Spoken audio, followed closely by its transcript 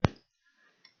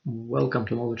Welcome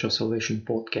to Knowledge of Salvation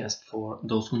podcast. For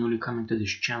those who newly coming to this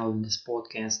channel, in this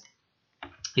podcast,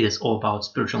 it is all about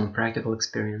spiritual and practical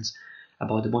experience,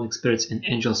 about demonic spirits and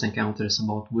angels encounters,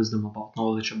 about wisdom, about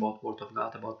knowledge, about Word of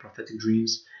God, about prophetic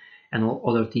dreams, and all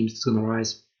other themes that's going to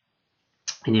rise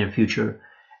in the near future.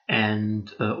 And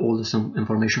all this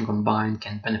information combined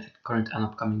can benefit current and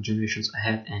upcoming generations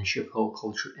ahead and shift whole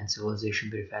culture and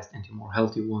civilization very fast into a more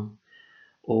healthy one.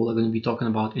 All I'm going to be talking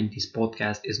about in this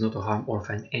podcast is not to harm or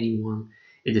offend anyone.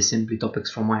 It is simply topics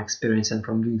from my experience and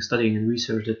from doing studying and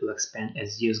research that will expand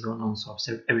as years go on, so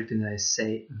observe everything that I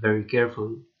say very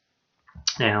carefully.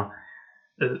 Now,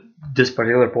 this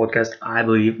particular podcast, I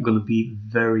believe, going to be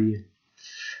very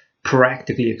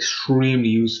practically extremely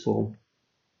useful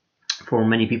for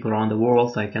many people around the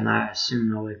world. I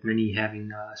assume, like many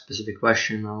having a specific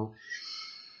question.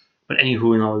 But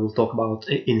anywho, we'll talk about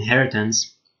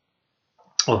inheritance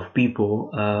of people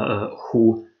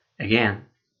who, again,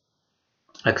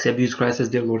 accept Jesus Christ as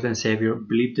their Lord and Savior,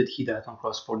 believe that He died on the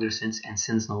cross for their sins and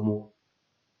sins no more.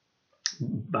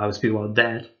 I will speak about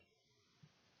that,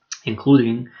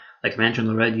 including, like I mentioned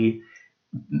already,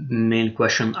 main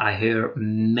question I hear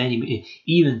many,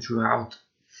 even throughout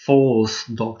false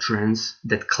doctrines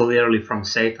that clearly from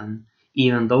Satan,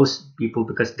 even those people,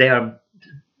 because they are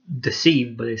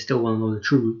deceived, but they still want to know the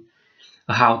truth,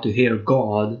 how to hear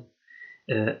God.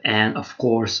 And of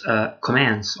course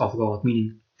commands of God,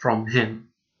 meaning from Him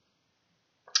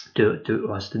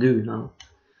to us to do,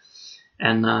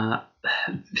 And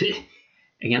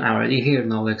again, I already hear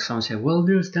like some say, well,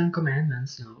 there's 10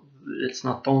 commandments. It's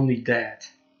not only that.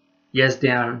 Yes, they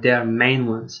are main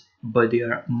ones, but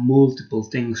there are multiple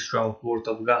things throughout the Word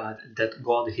of God that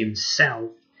God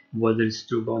Himself, whether it's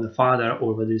through God the Father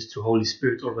or whether it's through Holy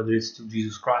Spirit or whether it's through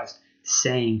Jesus Christ,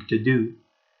 saying to do.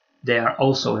 They are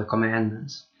also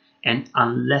commandments. And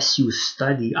unless you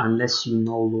study, unless you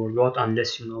know Lord God,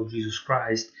 unless you know Jesus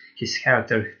Christ, His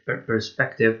character,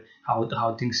 perspective,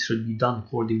 how things should be done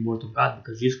according to the Word of God,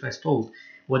 because Jesus Christ told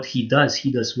what He does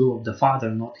will of the Father,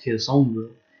 not His own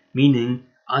will. Meaning,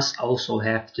 us also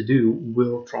have to do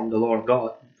will from the Lord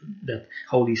God, that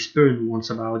Holy Spirit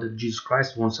wants about, that Jesus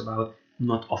Christ wants about,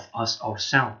 not of us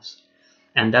ourselves.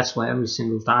 And that's why every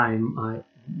single time I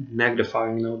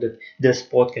magnify, that this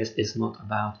podcast is not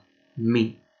about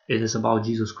me. It is about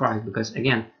Jesus Christ, because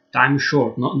again, time is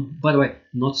short. By the way,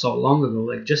 not so long ago,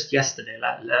 like just yesterday,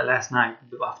 last night,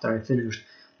 after I finished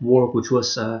work, which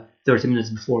was 30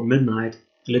 minutes before midnight,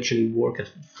 literally work a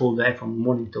full day from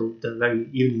morning till the very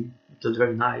evening, till the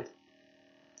very night.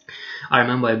 I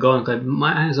remember I go and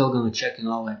my eyes are gonna check,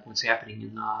 like what's happening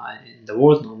in the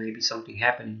world now, maybe something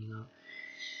happening,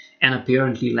 And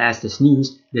apparently last is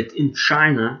news that in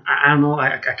China, I don't know,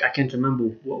 I can't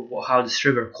remember how this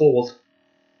river called,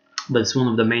 but it's one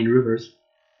of the main rivers.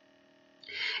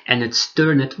 And it's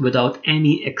turned without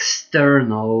any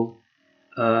external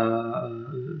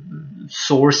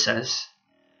sources,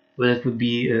 whether it would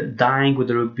be dying,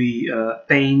 whether it would be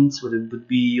pains, whether it would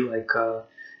be like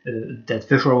dead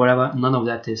fish or whatever. None of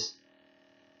that is.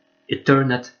 It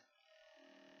turned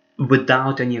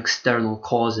without any external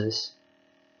causes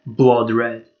blood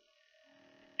red.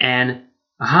 And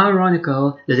how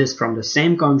ironical that is from the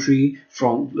same country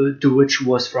from to which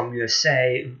was from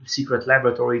USA secret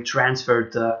laboratory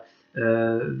transferred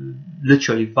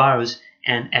literally virus,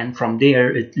 and from there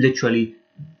it literally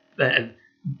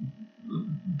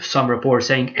some reports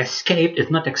saying escaped.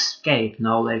 It's not escaped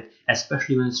now, like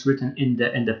especially when it's written in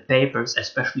the papers,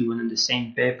 especially when in the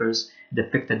same papers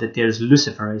depicted that there's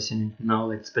luciferase in it,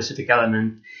 like specific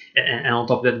element, and on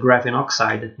top of that graphene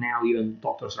oxide that now even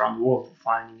doctors around the world are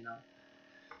finding,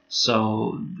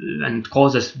 So, and it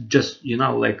causes just,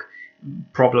 like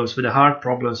problems with the heart,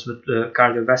 problems with the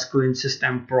cardiovascular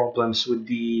system, problems with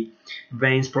the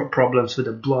veins, problems with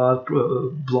the blood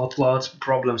clots,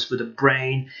 problems with the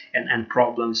brain, and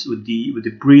problems with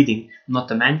the breathing. Not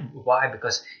to mention why,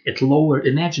 because it lowered.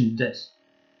 Imagine this.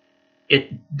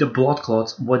 The blood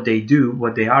clots, what they do,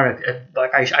 what they are,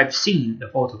 like I've seen the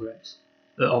photographs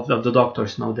of the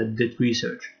doctors now that did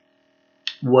research.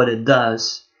 What it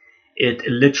does, it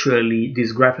literally,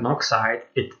 this graphene oxide,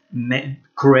 it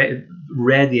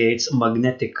radiates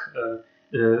magnetic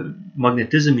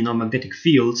magnetism, magnetic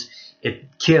fields.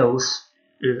 It kills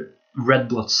red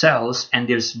blood cells, and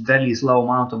there's very low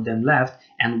amount of them left,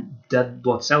 and that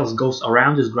blood cells goes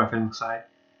around this graphene oxide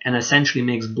and essentially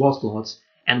makes blood clots.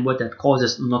 And what that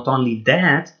causes, not only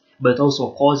that, but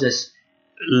also causes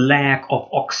lack of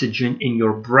oxygen in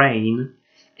your brain.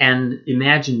 And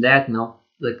imagine that now,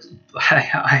 like I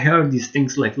heard these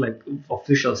things like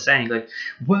officials saying like,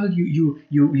 well, you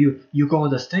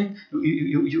got this thing,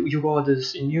 you got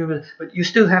this in you, but you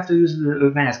still have to use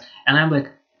the mask. And I'm like,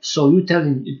 so you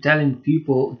telling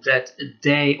people that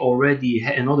they already,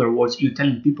 in other words, you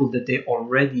telling people that they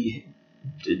already,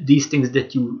 these things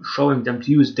that you showing them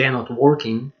to use, they're not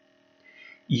working.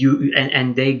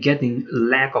 And they getting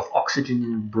lack of oxygen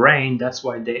in the brain. That's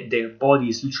why their body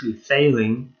is literally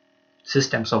failing,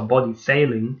 systems of body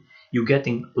failing. You're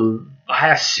getting,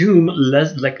 I assume,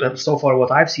 less, like so far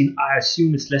what I've seen, I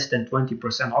assume it's less than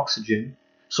 20% oxygen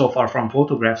so far from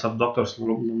photographs of doctors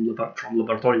from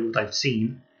laboratory what I've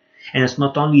seen. And it's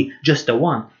not only just the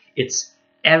one, it's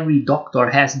every doctor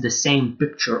has the same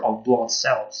picture of blood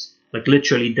cells, like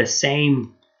literally the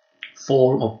same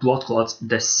form of blood clots,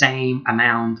 the same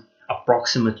amount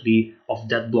approximately of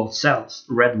dead blood cells,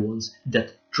 red ones,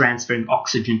 that transferring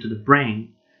oxygen to the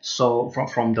brain, so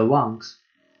from the lungs,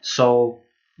 so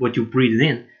what you breathe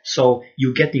in, so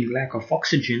you're getting lack of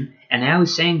oxygen. And now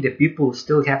he's saying that people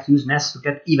still have to use masks to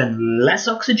get even less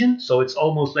oxygen, so it's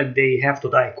almost like they have to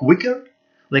die quicker.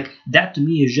 Like, that to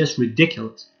me is just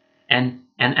ridiculous. And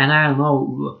I don't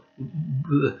know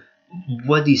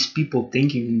what these people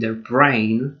thinking in their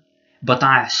brain, but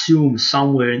I assume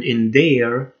somewhere in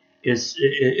there is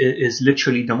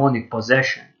literally demonic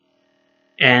possession.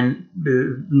 And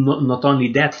not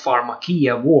only that,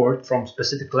 pharmakia word from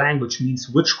specific language means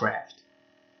witchcraft.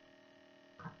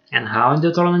 And how in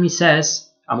Deuteronomy says,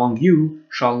 among you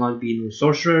shall not be no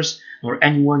sorcerers, nor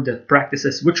anyone that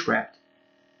practices witchcraft.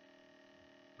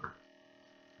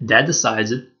 That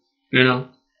decides it, you know.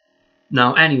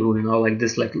 Now, anywho, you know, like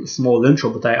this, like small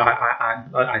intro, but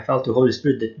I felt the Holy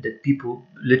Spirit that people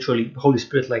literally, Holy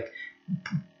Spirit, like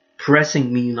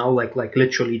pressing me, you know, like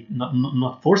literally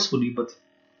not forcefully, but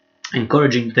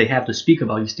encouraging that they have to speak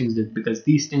about these things, that because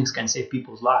these things can save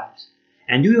people's lives.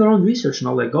 And do your own research, you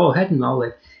know, like go ahead, you know,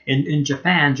 like in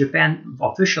Japan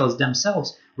officials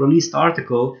themselves released an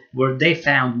article where they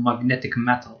found magnetic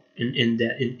metal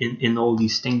in all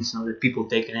these things, you know, that people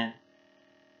taken in.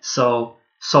 So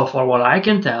far what I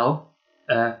can tell,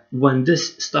 when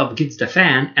this stuff gets the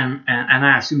fan, and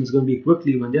I assume it's going to be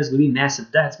quickly, when there's going to be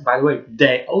massive deaths. By the way,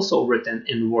 they also written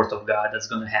in the Word of God that's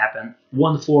going to happen.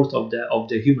 1/4 of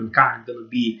the humankind going to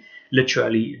be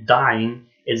literally dying.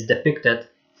 It's depicted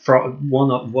from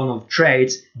one of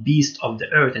traits, beast of the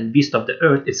earth, and beast of the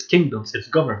earth is kingdoms, it's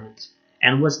governments.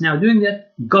 And what's now doing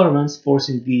that? Governments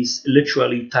forcing these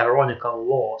literally tyrannical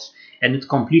laws, and it's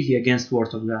completely against the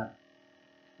Word of God.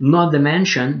 Not to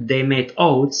mention, they made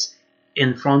oaths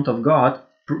in front of God,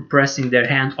 pressing their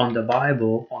hand on the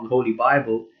Bible, on the Holy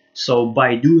Bible. So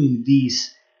by doing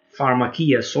these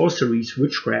pharmakia, sorceries,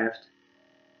 witchcraft,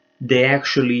 they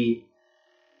actually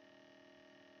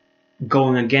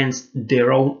going against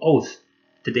their own oath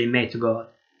that they made to God.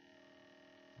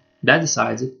 That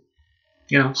decides it.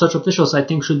 You know, such officials, I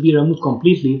think, should be removed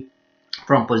completely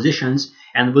from positions,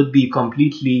 and would be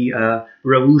completely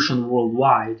revolution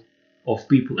worldwide of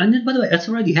people. And then, by the way, it's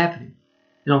already happening.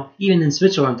 You know, even in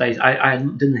Switzerland, I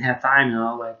didn't have time, you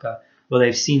know, like, well,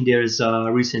 I've seen there's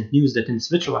recent news that in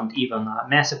Switzerland, even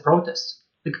massive protests.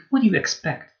 Like, what do you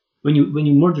expect when you're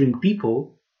murdering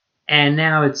people, and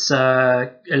now it's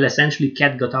essentially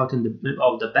cat got out of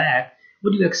the bag?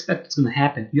 What do you expect is going to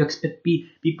happen? You expect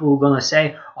people are going to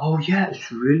say, oh yeah,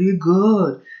 it's really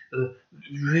good,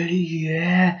 really,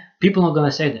 yeah. People are going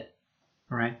to say that,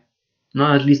 all right?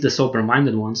 Not at least the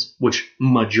sober-minded ones, which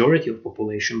majority of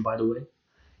population, by the way,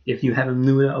 if you haven't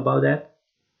knew about that.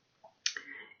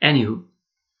 Anywho,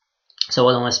 so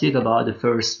what I want to speak about, the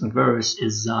first verse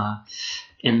is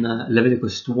in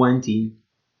Leviticus 20,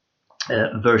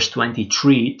 verse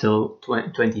 23 till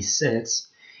 26,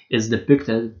 is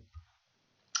depicted,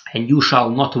 and you shall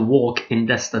not walk in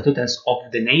the statutes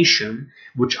of the nation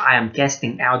which I am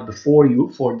casting out before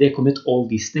you, for they commit all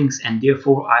these things, and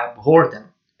therefore I abhor them.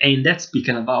 And that's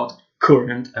speaking about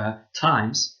current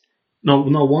times.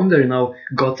 No wonder, you know,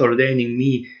 God ordaining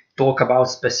me talk about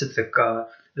specific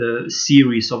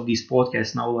series of these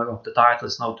podcasts now, like of the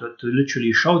titles now, to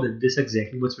literally show that this is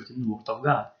exactly what's written in the Word of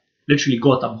God. Literally,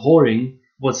 God abhorring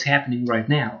what's happening right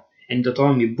now. And the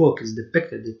Deuteronomy book is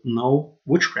depicted that no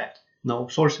witchcraft, no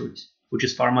sorceries, which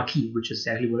is pharmakia, which is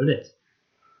exactly what it is.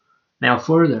 Now,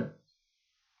 further,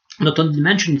 not only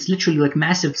mention, it's literally like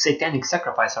massive satanic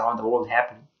sacrifice around the world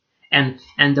happening.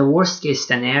 And the worst case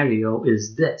scenario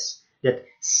is this, that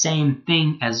same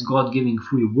thing as God giving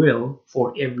free will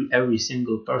for every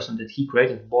single person that he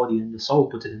created the body, and the soul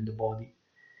put it in the body.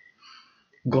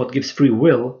 God gives free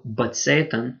will, but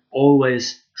Satan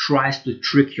always tries to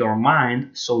trick your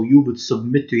mind so you would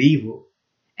submit to evil.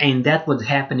 And that's what's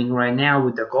happening right now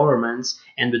with the governments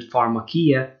and with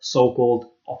pharmakia, so-called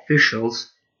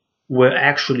officials, were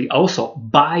actually also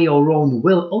by your own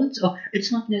will.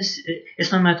 It's not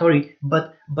it's not mandatory,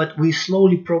 but we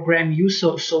slowly program you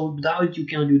so without you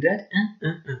can do that.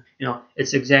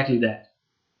 It's exactly that.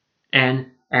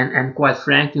 And quite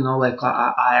frank, like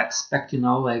I expect,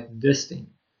 like this thing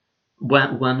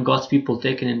when God's people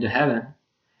taken into heaven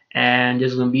and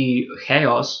there's gonna be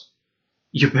chaos.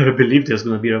 You better believe there's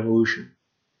gonna be revolution,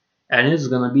 and it's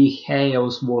gonna be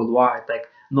chaos worldwide. Like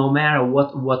no matter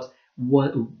what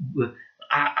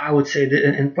I would say that,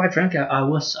 and quite frankly, I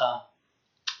was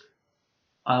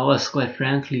quite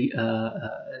frankly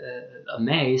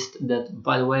amazed that,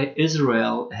 by the way,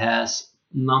 Israel has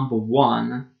number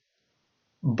one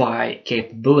by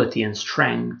capability and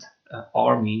strength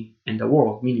army in the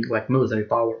world, meaning like military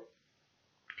power.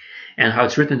 And how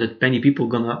it's written that many people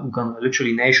gonna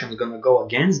literally nations gonna go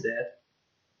against that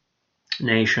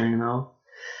nation,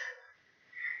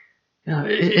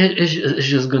 it's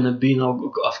just gonna be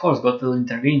of course God will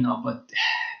intervene, but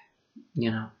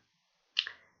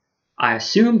I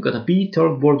assume gonna be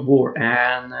Third World War,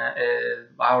 and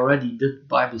I already did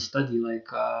Bible study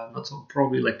like not so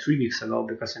probably like 3 weeks ago,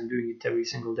 because I'm doing it every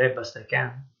single day best I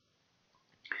can.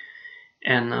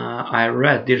 And I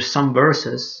read there's some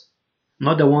verses,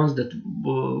 not the ones that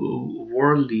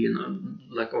worldly,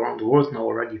 like around the world now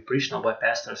already preached now by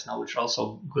pastors now, which are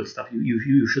also good stuff.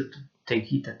 You should take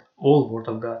heed at all word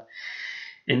of God.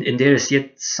 And there is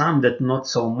yet some that not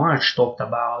so much talked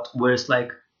about, where it's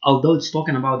like, although it's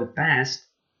talking about the past,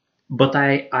 but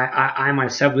I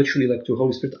myself literally, like through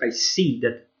Holy Spirit, I see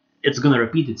that it's gonna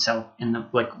repeat itself in a,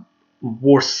 like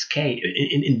worse scale,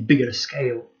 in bigger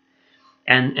scale,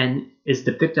 and it's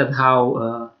depicted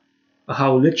how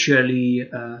literally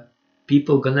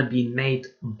people gonna be made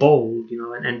bold,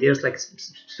 and there's like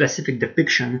specific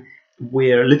depiction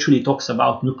where literally talks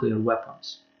about nuclear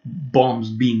weapons, bombs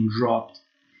being dropped,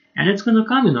 and it's gonna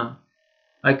come,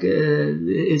 like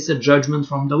it's a judgment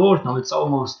from the Lord. Now it's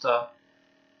almost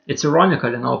it's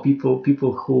ironical,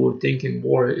 people who thinking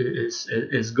war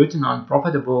is good and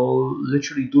unprofitable,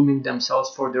 literally dooming themselves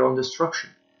for their own destruction.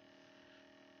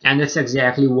 And that's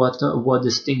exactly what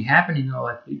this thing happening.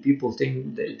 Like people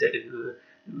think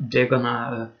they're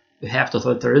gonna have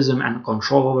totalitarianism and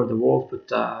control over the world,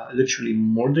 but literally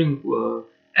murdering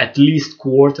at least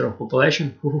quarter of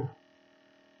population.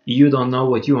 You don't know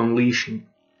what you're unleashing,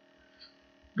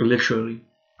 literally.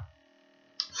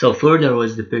 So further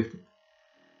was depicted,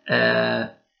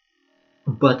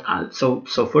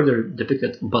 so further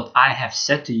depicted. But I have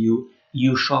said to you,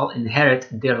 you shall inherit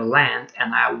their land,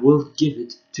 and I will give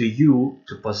it to you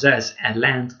to possess, a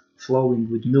land flowing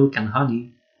with milk and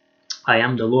honey. I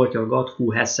am the Lord your God,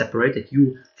 who has separated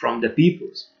you from the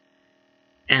peoples.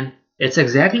 And it's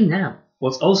exactly now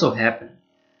what's also happened.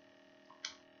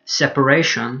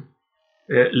 Separation,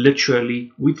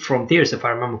 literally with frontiers, if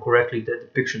I remember correctly, the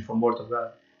depiction from Word of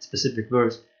God, specific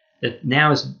verse, that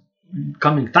now is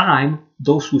coming time,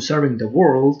 those who serving the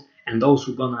world and those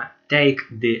who gonna take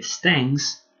these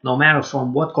things, no matter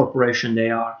from what corporation they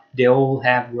are, they all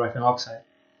have graphene oxide.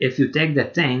 If you take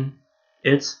that thing,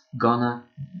 it's gonna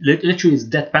literally, it's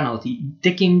death penalty,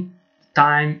 ticking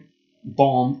time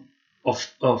bomb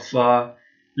of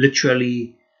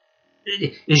literally.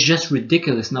 It's just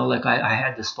ridiculous now. Like I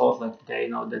had this thought like today,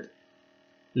 that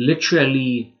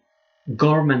literally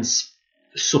governments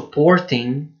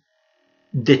supporting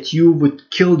that you would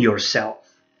kill yourself,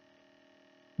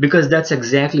 because that's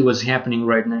exactly what's happening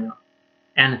right now.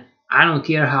 And I don't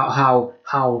care how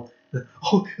oh,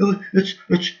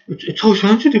 it's so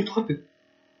sensitive topic.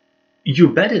 You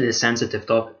bet it is sensitive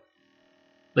topic.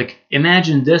 Like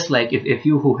imagine this, like if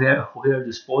you who hear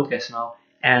this podcast now,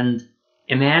 and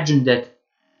imagine that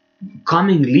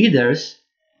coming leaders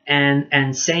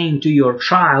and saying to your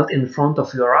child in front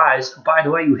of your eyes, by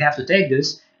the way, you have to take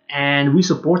this, and we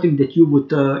supporting that you would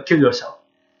kill yourself.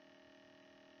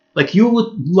 Like you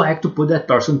would like to put that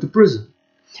person to prison.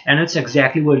 And that's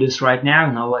exactly what it is right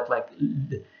now. Like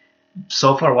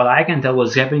so far what I can tell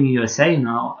what's happening in USA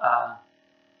now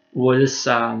was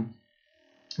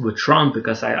with Trump,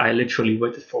 because I literally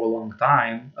waited for a long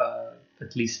time,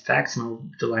 at least facts now,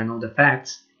 till I know the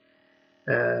facts.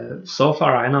 So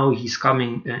far I know he's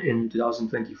coming in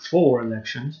 2024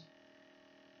 elections,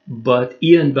 but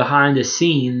even behind the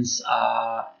scenes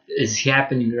is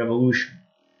happening revolution,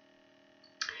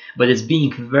 but it's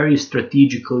being very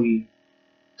strategically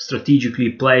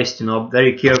placed,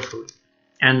 very carefully.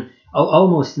 And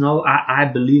almost, I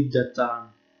believe that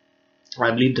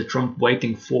Trump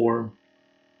waiting for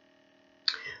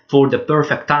the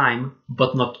perfect time,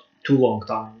 but not too long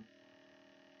time.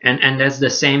 And that's the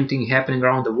same thing happening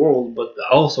around the world, but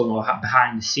also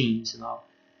behind the scenes,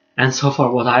 And so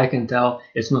far, what I can tell,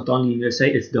 it's not only in USA,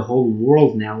 it's the whole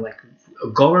world now. Like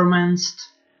governments,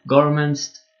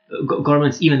 governments,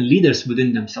 governments, even leaders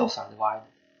within themselves are divided,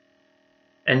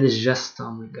 and it's just,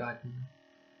 oh my God.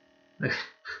 Like,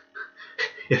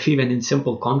 if even in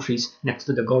simple countries next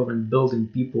to the government building,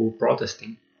 people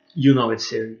protesting, it's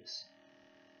serious.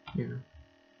 You know,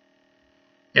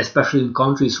 especially in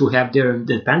countries who have their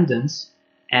independence,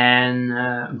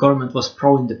 and government was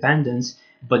pro-independence,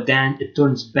 but then it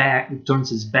turns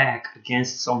its back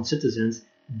against its own citizens.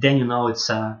 Then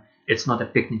it's not a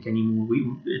picnic anymore.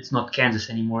 It's not Kansas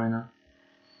anymore.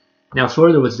 Now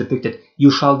further was depicted,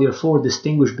 you shall therefore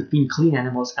distinguish between clean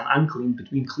animals and unclean,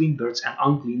 between clean birds and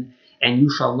unclean, and you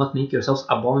shall not make yourselves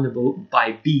abominable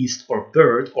by beast or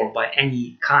bird or by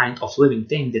any kind of living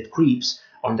thing that creeps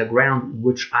on the ground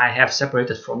which I have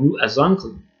separated from you as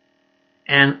unclean.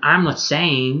 And I'm not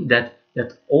saying that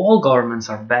all governments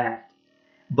are bad,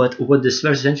 but what this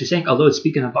verse is essentially saying, although it's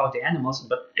speaking about the animals,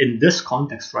 but in this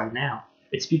context right now,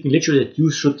 it's speaking literally that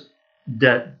you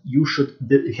should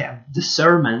have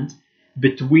discernment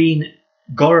between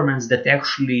governments that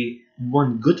actually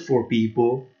want good for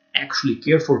people, actually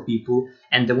care for people,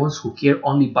 and the ones who care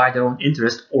only by their own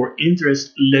interest, or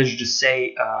interest, let's just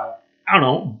say, I don't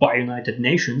know, by United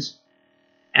Nations.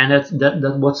 And that's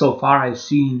what so far I've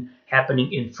seen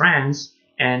happening in France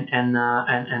and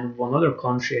one other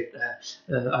country.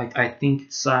 I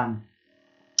think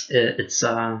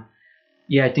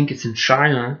I think it's in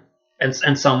China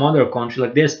and some other country.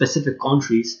 Like there's specific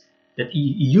countries that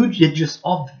it's just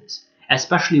obvious,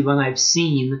 especially when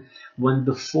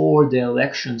before the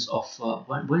elections of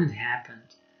when it happened.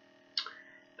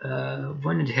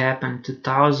 When it happened,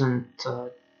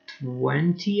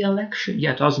 2020 election,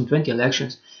 2020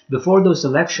 elections. Before those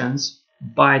elections,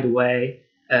 by the way,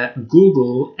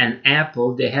 Google and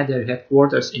Apple, they had their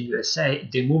headquarters in USA.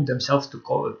 They moved themselves to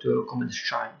communist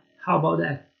China. How about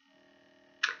that?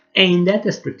 Ain't that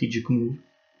a strategic move?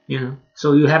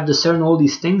 So you have to discern all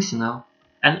these things,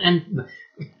 and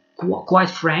quite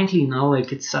frankly,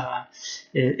 like it's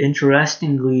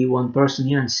interestingly, one person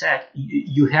even said,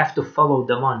 you have to follow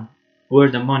the money, where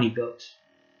the money goes,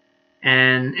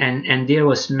 and there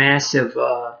was massive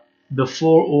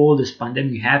before all this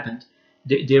pandemic happened.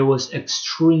 There was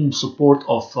extreme support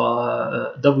of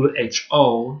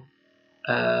WHO,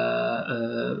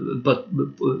 but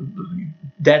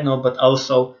that but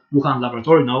also Wuhan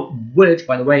Laboratory which,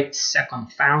 by the way,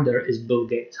 second founder is Bill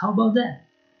Gates. How about that?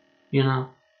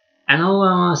 And all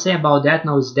I want to say about that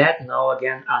now is that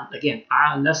again,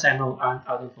 unless I don't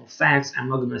know facts, I'm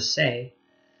not gonna say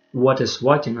what is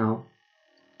what.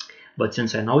 But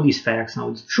since I know these facts now,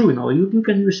 it's true. You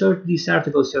can research these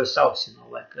articles yourselves.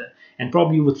 And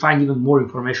probably you would find even more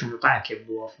information that I are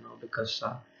capable of. Because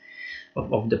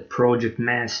of the project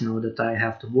mass that I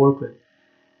have to work with.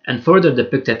 And further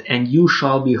depicted, and you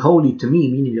shall be holy to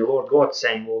me, meaning the Lord God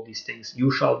saying all these things.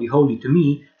 You shall be holy to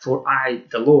me, for I,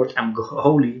 the Lord, am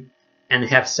holy, and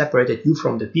have separated you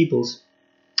from the peoples,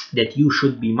 that you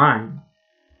should be mine.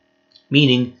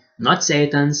 Meaning, not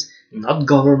Satan's, not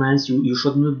governments. You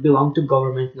should not belong to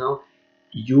government. No,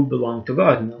 you belong to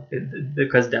God.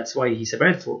 Because that's why He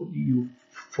separated you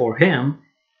for Him,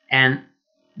 and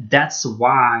that's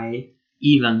why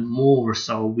even more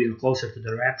so we're closer to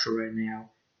the rapture right now,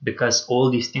 because all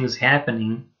these things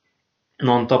happening, and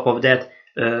on top of that,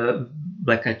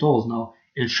 like I told,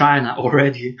 in China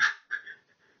already,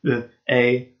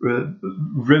 a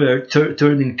river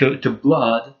turning to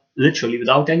blood, literally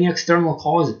without any external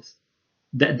causes.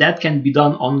 That can be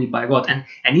done only by God, and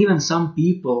even some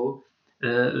people,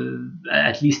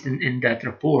 at least in that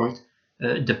report,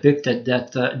 depicted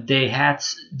that they had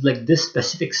like this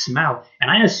specific smell, and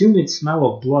I assume it's smell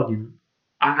of blood.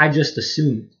 I just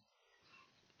assume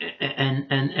it.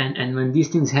 And when these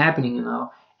things happening,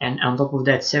 and on top of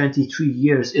that, 73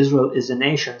 years Israel is a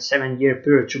nation, 7-year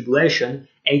period tribulation,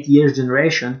 8 years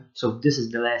generation. So this is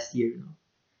the last year.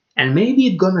 And maybe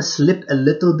it's gonna slip a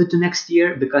little bit to next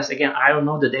year, because again, I don't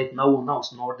know the date. No one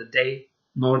knows, nor the day,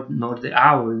 nor the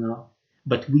hour.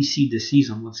 But we see the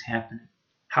season, what's happening,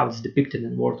 how it's depicted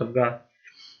in the Word of God.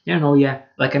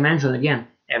 Like I mentioned again,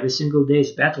 every single day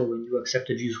is battle when you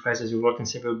accepted Jesus Christ as your Lord and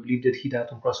Savior, believe that He died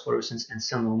on the cross for your sins and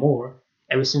sin no more.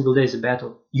 Every single day is a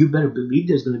battle. You better believe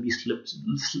there's going to be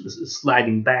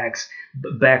sliding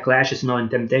backlashes, and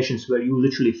temptations where you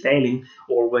literally failing,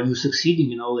 or when you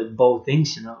succeeding, like both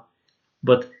things,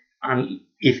 But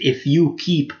if you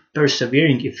keep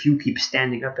persevering, if you keep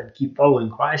standing up and keep following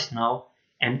Christ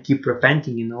and keep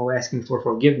repenting, asking for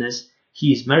forgiveness,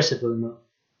 He is merciful.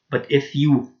 But if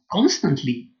you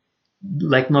constantly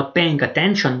like not paying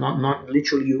attention, not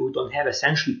literally, you don't have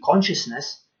essentially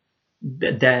consciousness,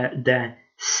 the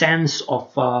sense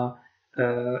of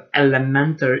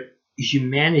elementary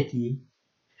humanity,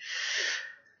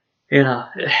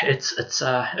 it's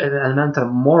elemental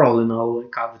moral,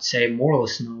 like I would say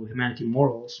morals, humanity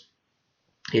morals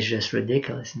is just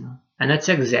ridiculous, and that's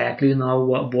exactly,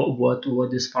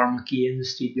 what this pharmacy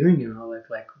industry doing,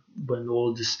 like when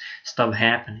all this stuff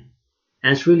happening,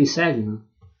 and it's really sad,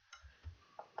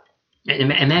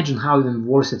 And imagine how even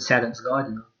worse it saddens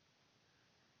God,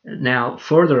 Now,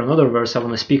 further, another verse I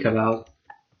want to speak about,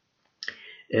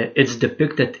 it's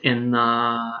depicted in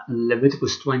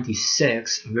Leviticus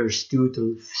 26, verse 2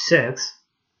 to 6.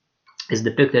 Is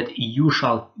depicted, you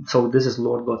shall, so this is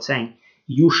Lord God saying,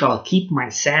 you shall keep my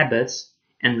Sabbaths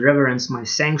and reverence my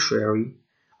sanctuary.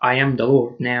 I am the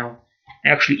Lord. Now,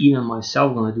 actually, even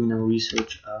myself gonna do now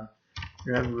research,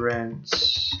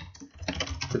 reverence,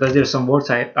 because there's some words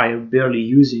I am barely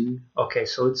using. Okay,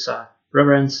 so it's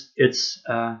reverence, it's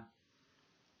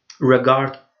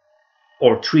regard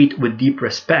or treat with deep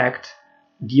respect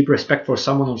for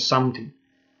someone or something.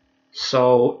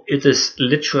 So it is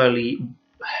literally,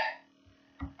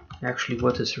 actually,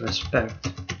 what is respect?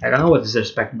 I don't know what is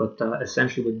respect, but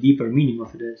essentially what deeper meaning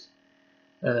of it is.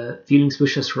 Feelings,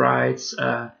 wishes, rights,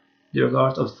 the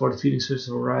regard for the feelings, wishes,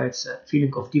 or rights,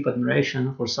 feeling of deep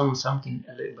admiration for someone, something,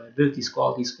 by abilities,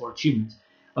 qualities, or achievements.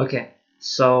 Okay,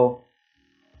 so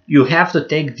you have to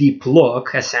take deep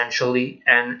look, essentially,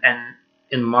 and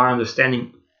in my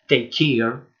understanding, take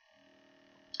care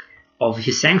of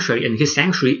his sanctuary, and his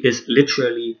sanctuary is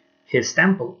literally his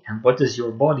temple. And what is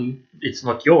your body? It's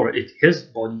not it's his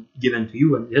body given to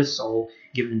you, and his soul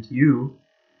given to you.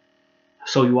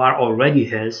 So you are already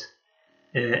his,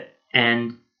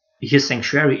 and his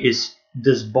sanctuary is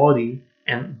this body,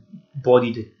 and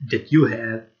body that you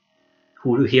have,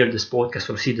 who hear this podcast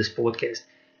or see this podcast.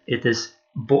 It is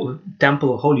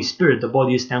temple of Holy Spirit. The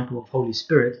body is temple of Holy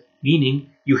Spirit, meaning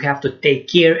you have to take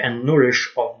care and nourish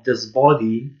of this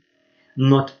body,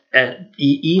 not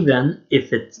even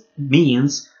if it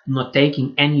means not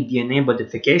taking any DNA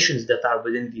modifications that are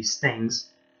within these things.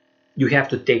 You have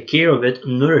to take care of it,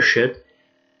 nourish it.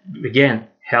 Again,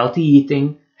 healthy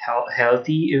eating,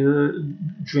 healthy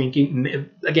drinking.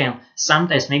 Again,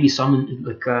 sometimes maybe some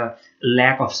like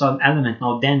lack of some element.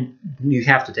 Now then you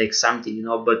have to take something,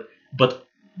 but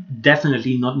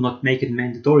definitely not make it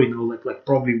mandatory. Like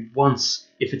probably once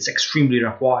if it's extremely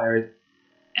required,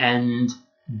 and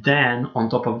then on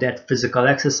top of that, physical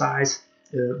exercise,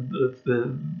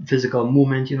 physical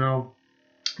movement.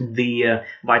 The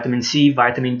vitamin C,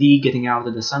 vitamin D, getting out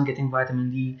of the sun, getting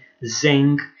vitamin D,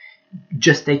 zinc,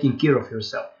 just taking care of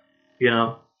yourself,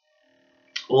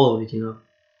 all of it,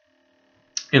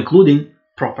 including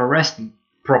proper resting,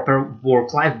 proper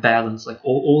work-life balance, like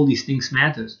all these things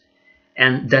matters.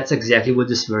 And that's exactly what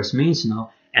this verse means,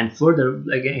 And further,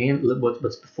 again,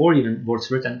 what's before even what's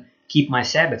written, keep my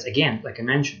Sabbaths, again, like I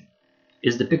mentioned,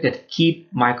 is depicted,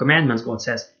 keep my commandments, God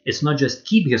says. It's not just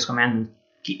keep his commandments,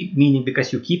 meaning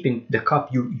because you're keeping the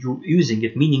cup, you're using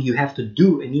it, meaning you have to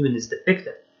do, and even it's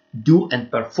depicted, do and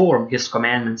perform his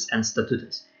commandments and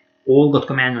statutes. All God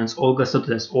commandments, all God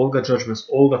statutes, all God judgments,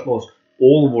 all God laws,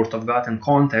 all word of God in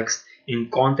context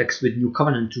with new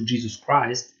covenant to Jesus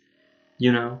Christ,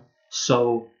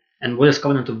 So, and what is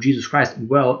covenant of Jesus Christ?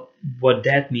 Well, what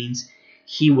that means,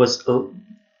 he was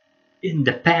in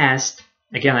the past.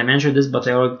 Again, I mentioned this, but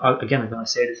I'm gonna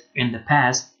say this. In the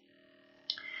past,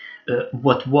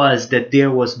 what was that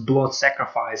there was blood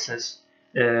sacrifices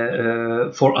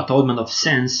for atonement of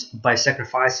sins by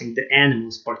sacrificing the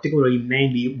animals, particularly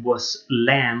mainly was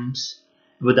lambs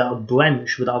without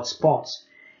blemish, without spots,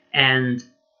 and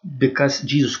because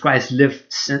Jesus Christ lived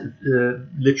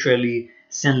literally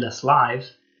sinless life,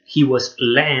 he was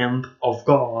Lamb of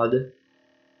God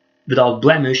without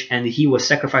blemish, and he was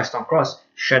sacrificed on cross,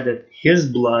 shedded his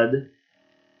blood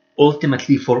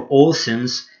ultimately for all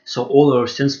sins, so all our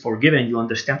sins forgiven. You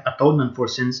understand atonement for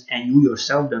sins, and you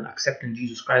yourself then accepting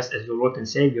Jesus Christ as your Lord and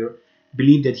Savior,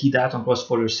 believe that he died on cross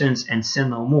for your sins and sin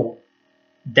no more.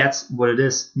 That's what it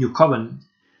is, new covenant.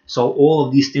 So all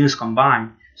of these things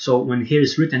combined. So when here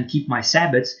is written, keep my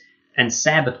Sabbaths, and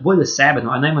Sabbath, what is Sabbath?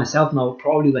 And I myself know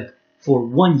probably like for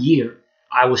 1 year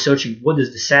I was searching what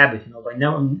is the Sabbath, but I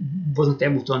never wasn't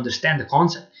able to understand the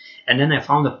concept. And then I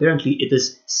found apparently it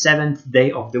is 7th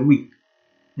day of the week.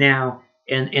 Now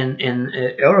in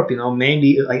Europe,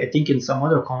 mainly I think in some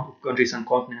other countries and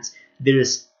continents, there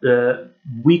is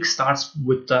week starts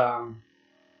with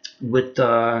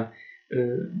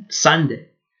Sunday.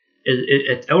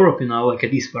 At Europe, like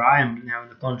at least where I am now in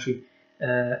the country,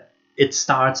 it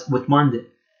starts with Monday.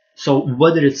 So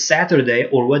whether it's Saturday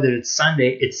or whether it's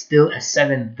Sunday, it's still a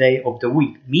 7th day of the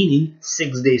week, meaning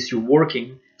 6 days you're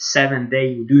working, 7th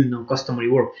day you're doing no customary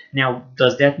work. Now,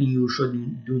 does that mean you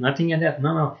should do nothing in that?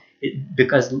 No.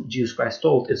 Because Jesus Christ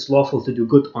told it's lawful to do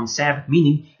good on Sabbath,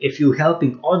 meaning if you're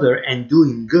helping other and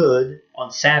doing good on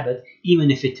Sabbath,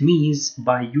 even if it means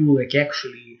by you like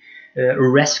actually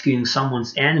rescuing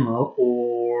someone's animal,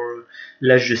 or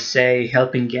let's just say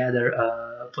helping gather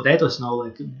potatoes,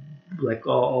 like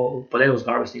potatoes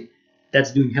harvesting,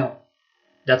 that's doing help.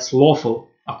 That's lawful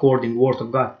according to the word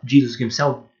of God. Jesus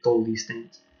himself told these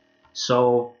things.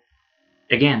 So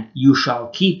again, you shall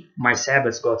keep my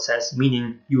Sabbaths, God says,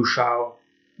 meaning you shall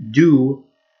do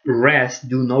rest,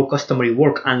 do no customary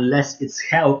work unless it's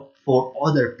help for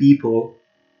other people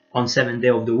on 7th day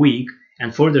of the week,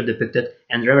 and further depicted,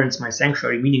 and reverence my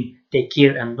sanctuary, meaning take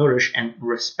care and nourish and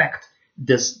respect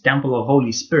this temple of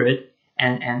Holy Spirit,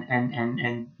 and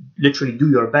literally do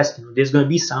your best. There's going to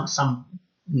be some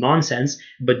nonsense,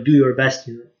 but do your best,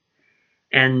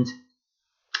 and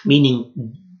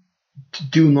meaning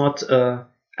do not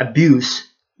abuse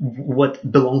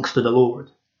what belongs to the Lord.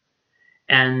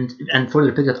 And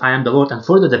further depicted, I am the Lord, and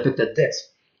further depicted this.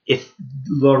 If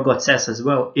Lord God says as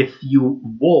well, if you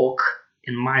walk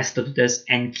in my statutes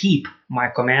and keep my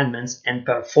commandments and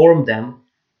perform them.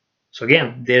 So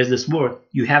again, there's this word,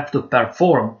 you have to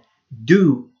perform.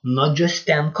 Do, not just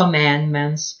 10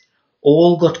 commandments,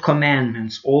 all God's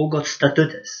commandments, all God's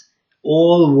statutes,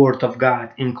 all word of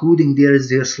God, including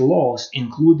there's laws,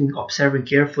 including observing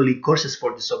carefully curses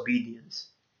for disobedience.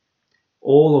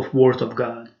 All of word of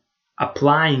God,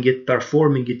 applying it,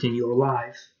 performing it in your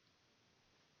life.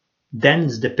 Then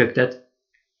it's depicted,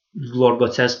 Lord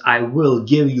God says, I will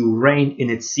give you rain in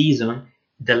its season,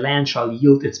 the land shall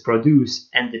yield its produce,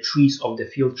 and the trees of the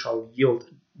field shall yield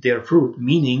their fruit.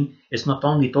 Meaning, it's not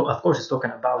only, of course, it's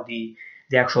talking about the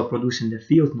actual produce in the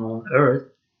field, not on earth,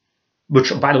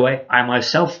 which, by the way, I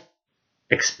myself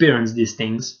experienced these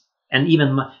things. And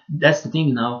even, that's the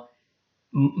thing now,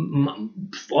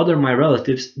 other my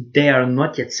relatives, they are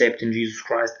not yet saved in Jesus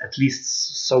Christ, at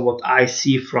least so what I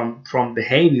see from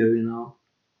behavior,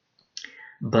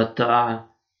 But the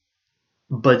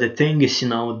thing is,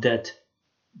 that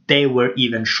they were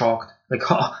even shocked. Like,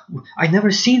 oh, I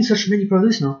never seen such many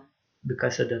produce now.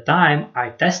 Because at the time, I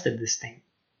tested this thing.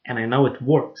 And I know it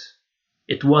works.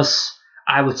 It was,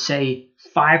 I would say,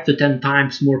 5 to 10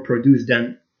 times more produce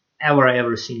than I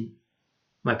ever seen.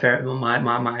 My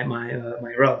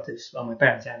relatives, or my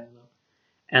parents had,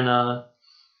 And,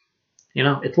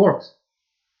 it works.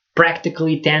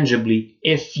 Practically, tangibly,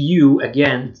 if you,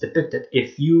 again, it's depicted,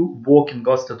 if you walk in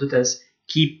God's statutes,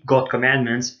 keep God's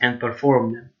commandments, and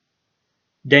perform them,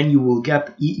 then you will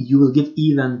give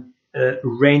even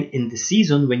rain in the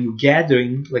season when you're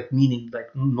gathering, like meaning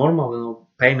like normal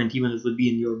payment, even if it would be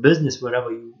in your business,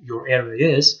 wherever your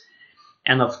area is,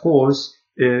 and of course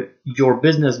your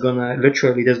business gonna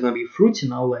literally there's gonna be fruits,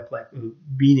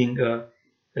 meaning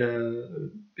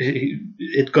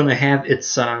it's gonna have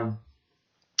its how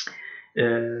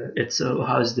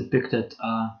is depicted,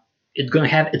 it's gonna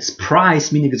have its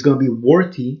price, meaning it's gonna be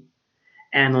worthy,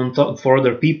 and on top for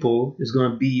other people it's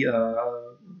gonna be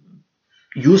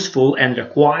useful and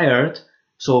required,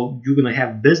 so you're gonna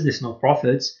have business, no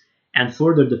profits. And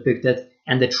further depicted,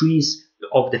 and the trees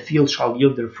of the field shall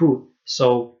yield their fruit.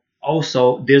 So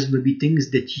also there's gonna be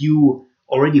things that you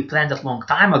already planted long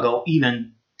time ago,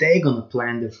 even they're gonna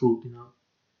plant the fruit,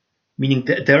 meaning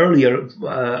the earlier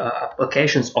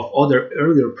applications of other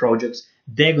earlier projects,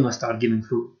 they're gonna start giving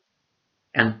fruit.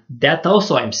 And that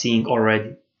also I'm seeing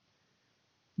already,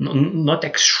 not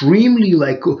extremely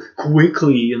like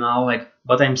quickly,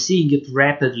 but I'm seeing it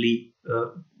rapidly,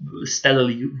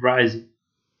 steadily rising.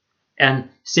 And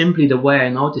simply the way I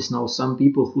notice now, some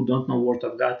people who don't know Word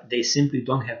of God, they simply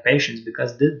don't have patience,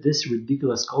 because this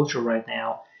ridiculous culture right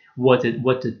now, what it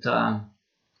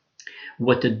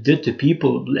did to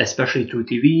people, especially through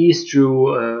TVs,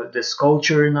 through this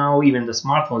culture now, even the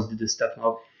smartphones did this stuff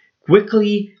now.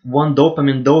 Quickly, one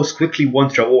dopamine dose, quickly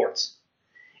want rewards.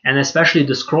 And especially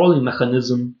the scrolling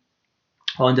mechanism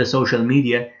on the social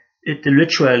media, it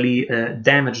literally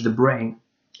damaged the brain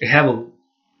heavily.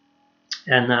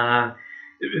 And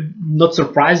not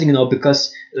surprising,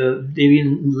 because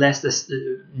even last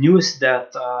news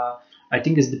that I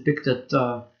think is depicted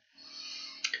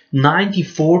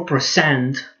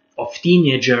 94% of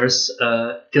teenagers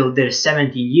till their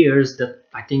 17 years, that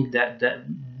I think that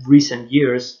recent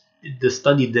years the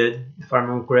study did, if I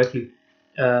remember correctly,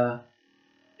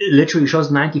 it literally shows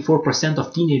 94%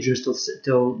 of teenagers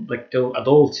till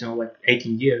adults, like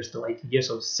 18 years, till 18 years,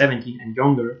 so 17 and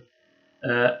younger,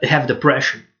 have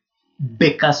depression.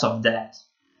 because of that,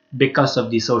 because of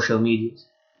the social medias.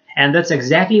 And that's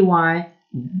exactly why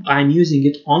I'm using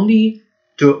it only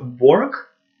to work.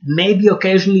 Maybe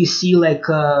occasionally see like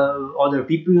other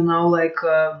people,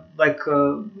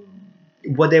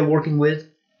 what they're working with.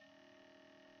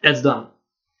 That's done.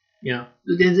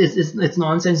 It's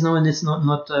nonsense now, and it's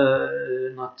not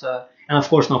and of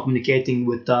course not communicating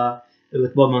with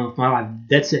woman of my life.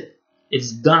 That's it.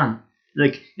 It's done.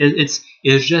 Like it's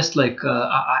just like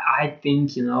I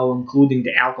think including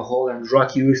the alcohol and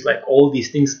drug use, like all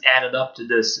these things added up to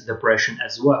this depression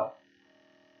as well.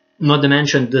 Not to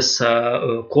mention this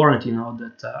quarantine.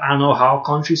 That I don't know how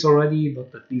countries already,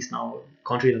 but at least now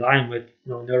country that I'm with,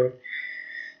 in Europe,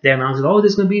 they announced, oh,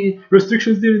 there's gonna be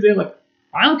restrictions there. Like,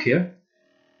 I don't care.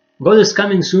 God is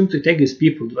coming soon to take his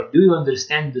people. Like, do you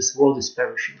understand this world is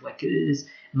perishing? Like, it is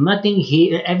nothing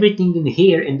here. Everything in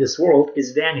here in this world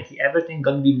is vanity. Everything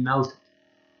gonna be melted.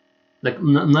 Like,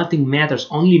 nothing matters.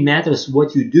 Only matters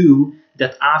what you do.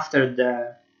 That after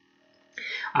the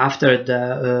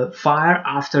fire,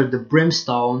 after the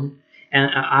brimstone, and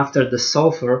after the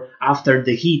sulfur, after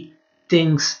the heat,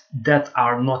 things that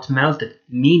are not melted.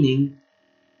 Meaning,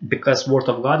 because Word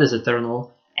of God is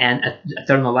eternal, and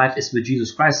eternal life is with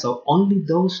Jesus Christ. So only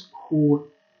those who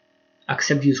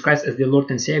accept Jesus Christ as their Lord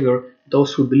and Savior,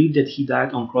 those who believe that He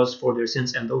died on cross for their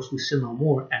sins, and those who sin no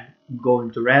more and go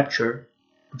into rapture,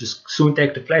 which is soon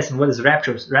take the place. And what is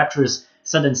rapture? Rapture is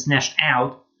sudden snatched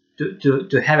out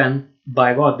to heaven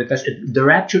by God, because the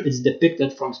rapture is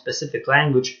depicted from specific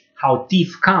language, how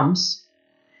thief comes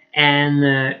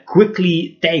and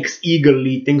quickly takes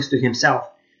eagerly things to himself.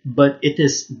 But it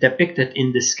is depicted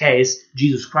in this case,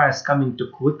 Jesus Christ coming to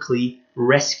quickly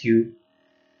rescue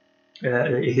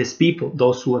his people,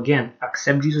 those who again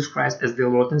accept Jesus Christ as their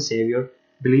Lord and Savior,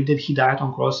 believe that He died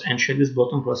on cross and shed His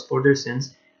blood on cross for their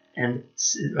sins, and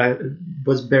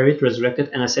was buried, resurrected,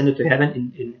 and ascended to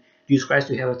heaven. In Jesus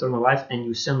Christ you have eternal life, and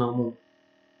you sin no more.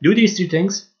 Do these three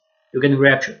things, you're getting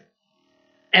raptured.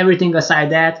 Everything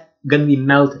aside that gonna be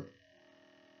melted.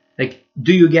 Like,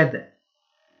 do you get that?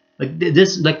 Like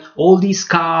this, like all these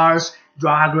cars,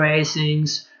 drag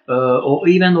racings, or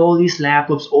even all these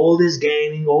laptops, all this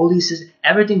gaming, all this,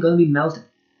 everything gonna be melted,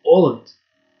 all of it.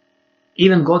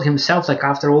 Even God Himself, like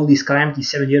after all these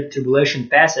calamities, 7-year tribulation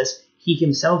passes, He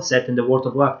Himself said in the Word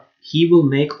of God, He will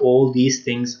make all these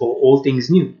things, or all things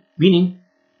new. Meaning,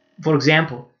 for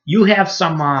example, you have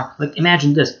some, like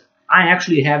imagine this. I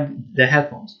actually have the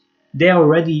headphones. They're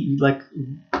already like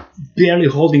barely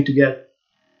holding together.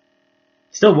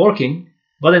 Still working,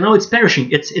 but I know it's perishing.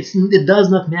 It does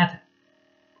not matter.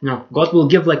 No, God will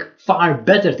give like far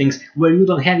better things where you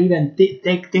don't have even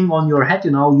take thing on your head.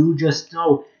 You just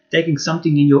taking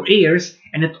something in your ears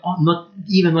and it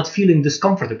not feeling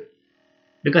discomfortable.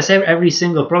 Because every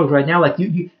single product right now, like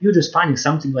you're just finding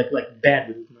something like bad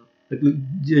with it. Like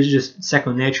it's just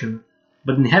second nature.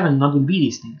 But in heaven, not gonna be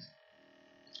these things.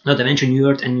 Not to mention New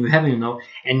Earth and New Heaven,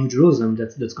 and New Jerusalem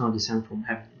that's gonna descend from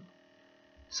heaven.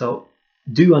 So,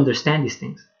 do you understand these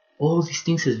things? All these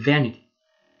things is vanity.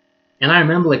 And I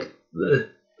remember, like,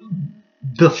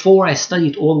 before I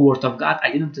studied all Word of God,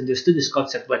 I didn't understand this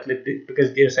concept, like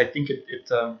because there's, I think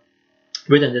it's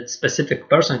written that specific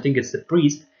person. I think it's the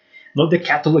priest, not the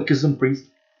Catholicism priest,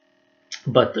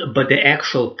 but the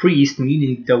actual priest,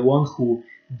 meaning the one who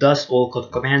does all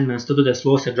God's commandments, to do the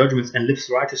laws and judgments, and lives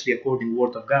righteously according to the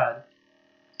Word of God.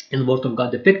 And the Word of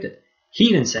God depicted. He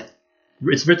even said,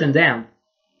 it's written down,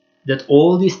 that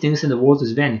all these things in the world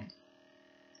is vanity.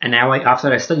 And now,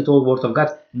 after I studied all the Word of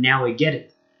God, now I get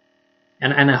it.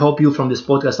 And I hope you from this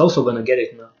podcast also gonna get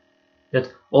it now.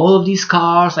 That all of these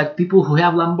cars, like people who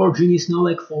have Lamborghinis,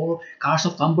 like 4 cars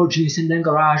of Lamborghinis in their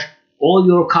garage, all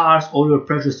your cars, all your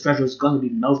precious treasures gonna be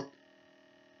melted.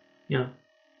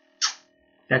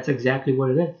 That's exactly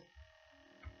what it is.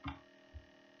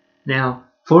 Now,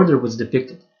 further what's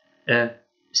depicted.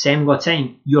 Same God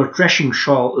saying, your threshing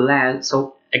shall last.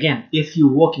 So again, if you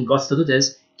walk in God's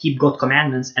statutes, keep God's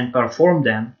commandments and perform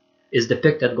them, is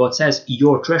depicted. God says,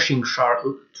 your threshing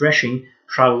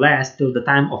shall last till the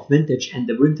time of vintage, and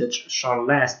the vintage shall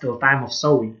last till time of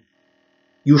sowing.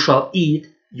 You shall eat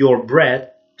your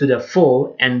bread to the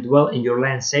full and dwell in your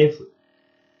land safely.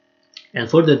 And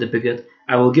further depicted,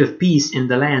 I will give peace in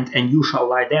the land, and you shall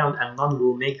lie down, and none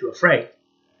will make you afraid.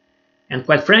 And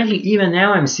quite frankly, even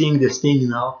now I'm seeing this thing,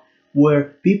 where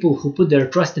people who put their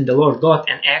trust in the Lord God,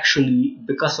 and actually,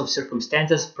 because of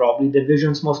circumstances, probably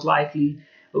divisions most likely,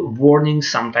 warnings,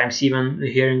 sometimes even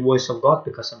hearing voice of God,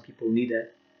 because some people need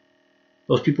that.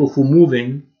 Those people who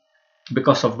moving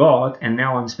because of God, and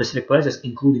now in specific places,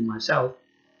 including myself,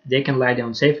 they can lie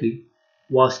down safely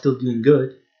while still doing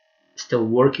good, still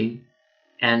working,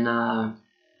 and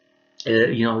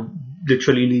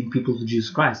literally lead people to Jesus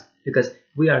Christ, because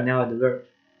we are now at the verge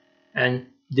and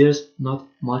there's not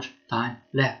much time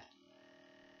left.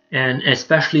 And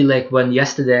especially like when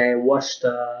yesterday I watched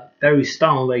Perry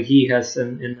Stone, like he has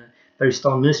in Perry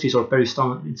Stone Ministries, or Perry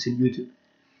Stone, it's in YouTube,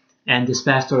 and this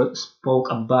pastor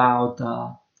spoke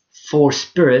about 4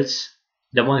 spirits,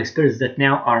 demonic spirits that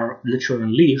now are literally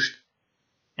unleashed.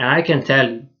 And I can tell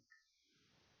you,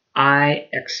 I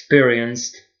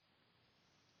experienced,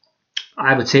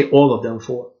 I would say, all of them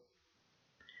 4.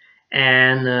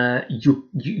 And you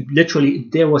literally,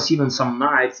 there was even some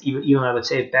nights, even I would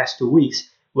say past 2 weeks,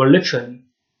 where literally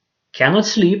cannot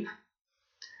sleep,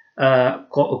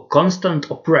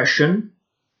 constant oppression,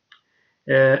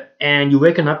 and you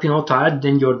waking up, tired.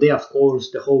 Then your day, of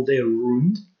course, the whole day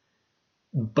ruined.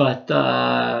 But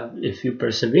if you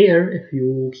persevere, if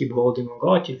you keep holding on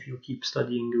God, if you keep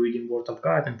studying, reading Word of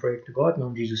God, and praying to God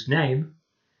in Jesus' name,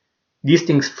 these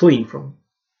things flee from you.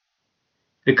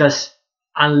 Because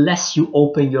unless you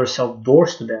open yourself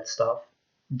doors to that stuff,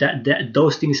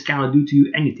 those things cannot do to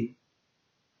you anything.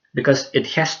 Because it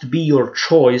has to be your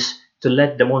choice to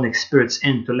let demonic spirits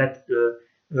in, to let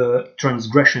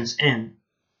transgressions in.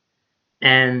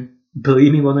 And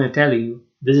believe me when I tell you,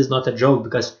 this is not a joke,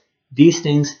 because these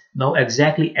things know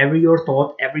exactly every your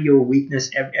thought, every your weakness,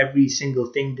 every single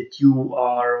thing that you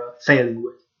are failing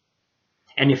with.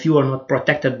 And if you are not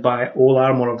protected by all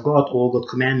armor of God, all God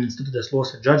commandments, statutes,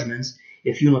 laws, and judgments,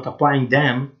 if you're not applying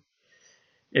them,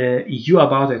 you're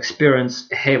about to experience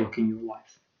havoc in your life.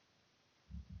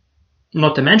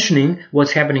 Not to mentioning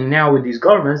what's happening now with these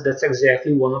governments. That's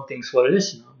exactly one of the things what it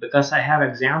is, because I have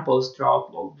examples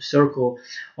throughout the circle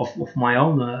of my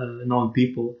own known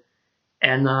people,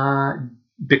 and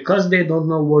because they don't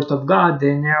know Word of God,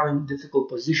 they're now in a difficult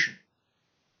position,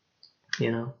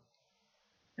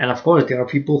 And of course, there are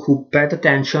people who paid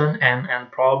attention,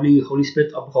 and probably Holy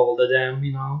Spirit upholded them,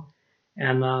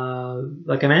 And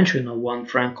like I mentioned, one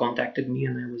friend contacted me,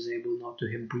 and I was able not to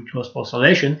him preach gospel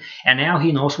salvation, and now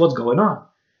he knows what's going on.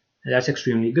 And that's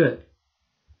extremely good,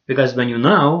 because when you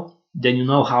know, then you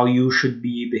know how you should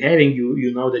be behaving.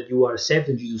 You know that you are saved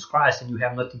in Jesus Christ, and you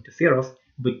have nothing to fear of.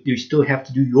 But you still have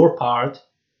to do your part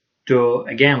to,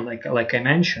 again, like I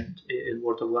mentioned in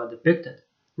Word of God depicted,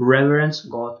 reverence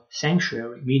God's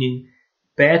sanctuary, meaning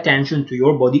pay attention to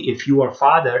your body. If you are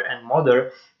father and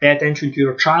mother, pay attention to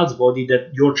your child's body,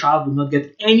 that your child will not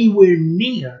get anywhere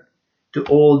near to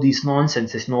all these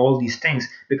nonsenses and all these things.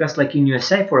 Because like in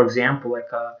USA, for example,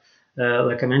 like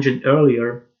I mentioned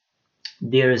earlier,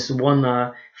 there is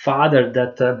one father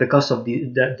that because of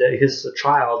his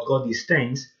child got these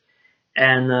things,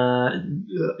 and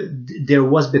there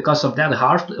was, because of that,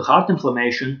 heart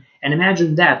inflammation. And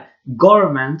imagine that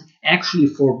government actually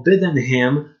forbidden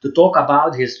him to talk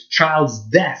about his child's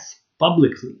death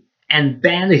publicly and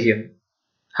banned him.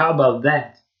 How about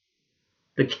that?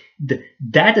 Like,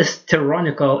 that is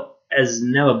tyrannical as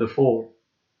never before.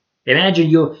 Imagine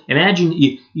your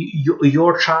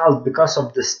child, because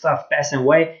of this stuff, passing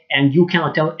away, and you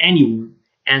cannot tell anyone,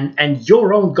 and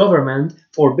your own government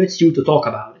forbids you to talk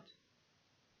about it.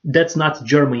 That's not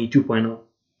Germany 2.0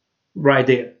 right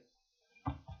there.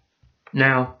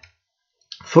 Now,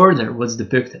 further, what's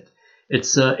depicted?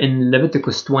 It's in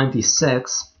Leviticus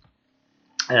 26,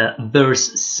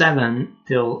 verse 7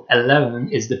 till 11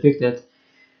 is depicted.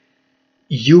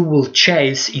 You will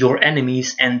chase your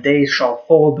enemies, and they shall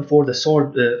fall before the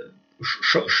sword.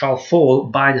 Shall fall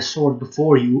by the sword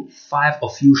before you. 5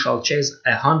 of you shall chase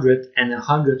 100, and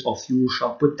 100 of you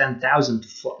shall put 10,000 to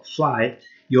flight.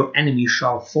 Your enemy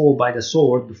shall fall by the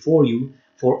sword before you,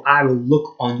 for I will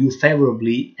look on you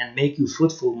favorably and make you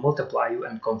fruitful, multiply you,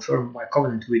 and confirm my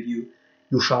covenant with you.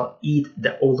 You shall eat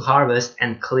the old harvest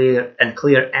and clear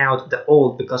out the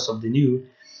old because of the new.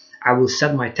 I will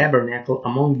set my tabernacle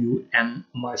among you, and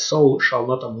my soul shall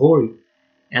not abhor you.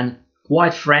 And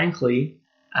quite frankly,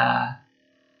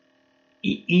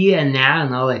 even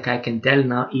now, like I can tell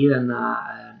now, even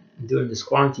during this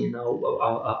quarantine,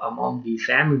 among the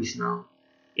families now,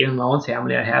 in my own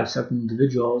family, I have certain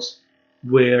individuals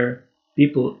where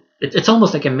people, it's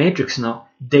almost like a matrix now.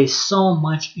 They so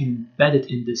much embedded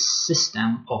in the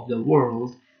system of the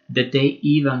world that they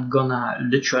even gonna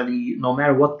literally, no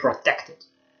matter what, protect it.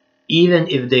 Even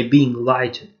if they're being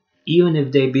lied to, even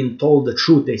if they've been told the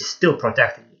truth, they still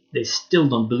protecting it. They still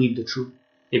don't believe the truth.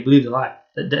 They believe the lie.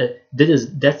 That is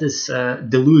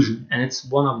delusion, and it's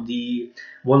one of the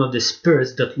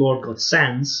spirits that Lord God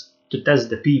sends to test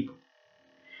the people.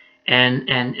 And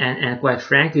quite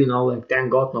frankly, like, thank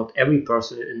God, not every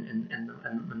person in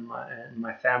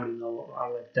my family,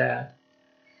 are like that.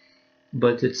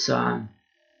 But it's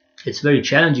It's very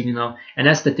challenging, and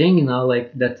that's the thing,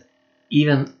 like that.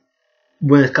 Even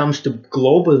when it comes to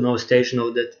global stage,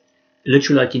 that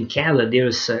literally, like in Canada,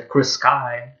 there's Chris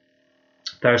Sky,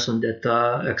 person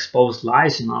that exposed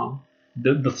lies,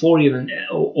 before even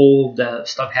all the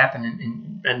stuff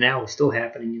happening, and now it's still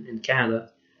happening in Canada.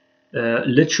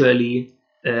 Literally,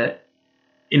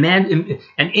 imagine,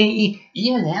 and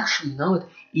even actually,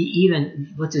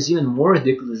 even what is even more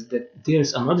ridiculous, that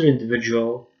there's another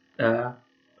individual, a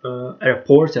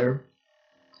reporter,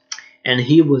 and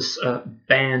he was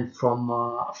banned from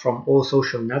all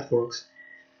social networks,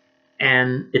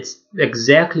 and it's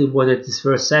exactly what it is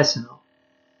first says,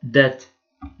 that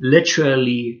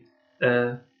literally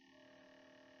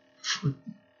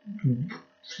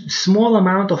small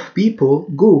amount of people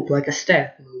group, like a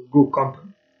staff group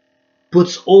company,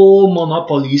 puts all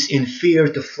monopolies in fear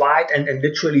to flight, and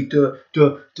literally to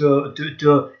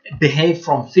behave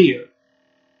from fear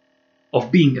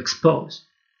of being exposed,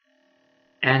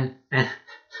 and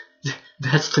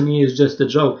that's, to me, is just a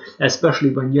joke,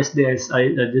 especially when yesterday I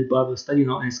did Bible study,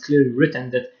 and it's clearly written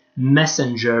that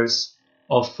messengers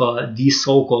of these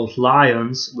so-called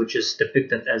lions, which is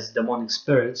depicted as demonic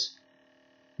spirits,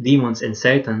 demons, and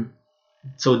Satan.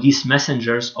 So these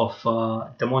messengers of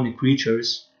demonic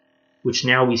creatures, which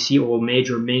now we see all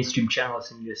major mainstream channels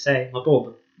in USA, not all,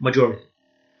 but majority.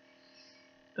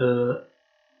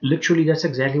 Literally, that's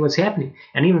exactly what's happening.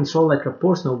 And even so, like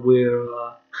reports now, where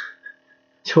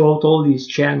throughout all these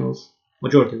channels,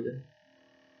 majority of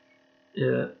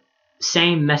them,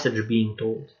 same message being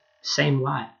told, same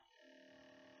lie.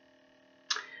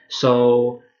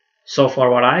 So far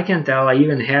what I can tell, I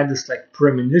even had this like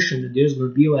premonition that there's gonna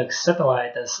be like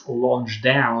satellite that's launched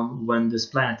down when this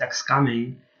Planet X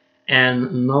coming,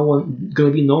 and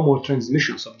gonna be no more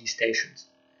transmissions of these stations.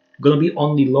 Gonna be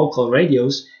only local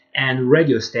radios and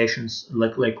radio stations,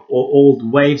 like old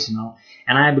waves,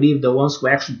 And I believe the ones who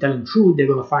are actually telling truth, they're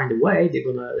gonna find a way. They're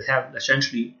gonna have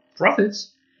essentially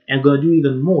profits and gonna do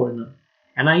even more,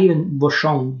 And I even was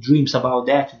shown dreams about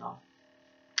that,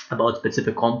 about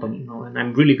specific company, And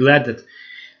I'm really glad that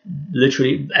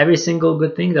literally every single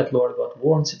good thing that Lord God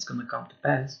warns, it's gonna come to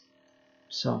pass.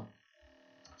 So,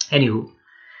 anywho,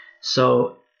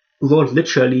 so Lord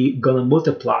literally gonna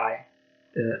multiply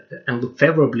and look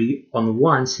favorably on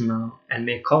wants now and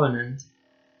make covenant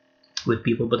with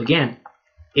people. But again,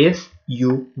 if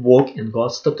you walk in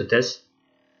God's statutes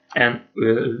and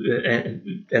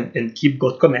keep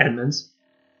God's commandments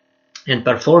and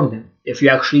perform them, if you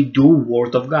actually do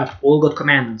word of God, all God's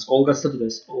commandments, all God's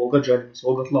statutes, all God's judgments,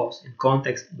 all God's laws, in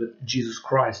context with Jesus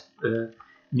Christ,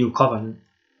 new covenant.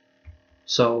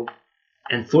 So,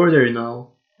 and further,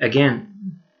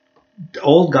 again,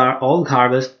 old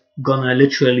harvest gonna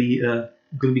literally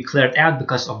gonna be cleared out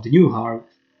because of the new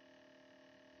harvest.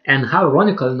 And how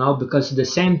ironical now, because the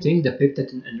same thing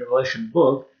depicted in Revelation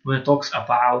book when it talks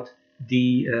about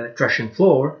the threshing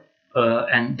floor,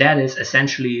 and that is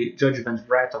essentially judgment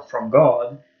wrath from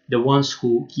God, the ones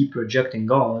who keep rejecting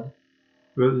God,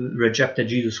 rejected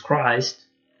Jesus Christ,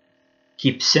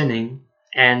 keep sinning,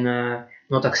 and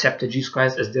not accepted Jesus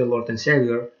Christ as their Lord and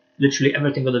Savior. Literally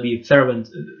everything gonna be fervent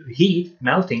heat,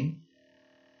 melting,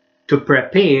 to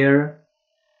prepare,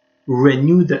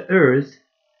 renew the earth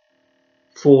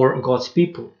for God's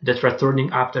people that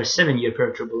returning after 7-year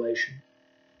period tribulation.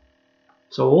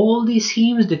 So all these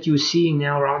hymns that you're seeing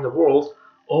now around the world,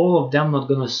 all of them not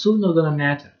gonna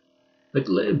matter. Like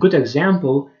a good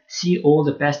example, see all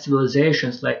the past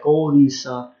civilizations, like all these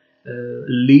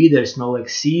leaders, like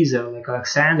Caesar, like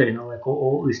Alexander, like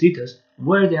all these leaders,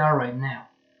 where they are right now.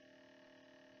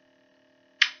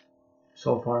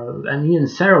 So far, and even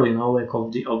Pharaoh, like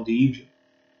of the Egypt,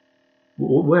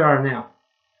 where are now?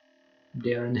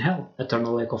 They are in hell,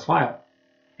 eternal lake of fire,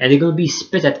 and they're gonna be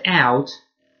spitted out.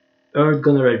 Earth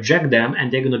gonna reject them,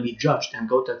 and they're gonna be judged and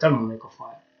go to eternal lake of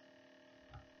fire.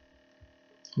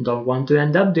 Don't want to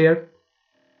end up there.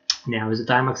 Now is the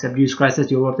time. Accept Jesus Christ as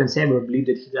your Lord and Savior. Believe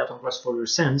that He died on the cross for your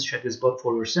sins, shed His blood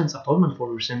for your sins, atonement for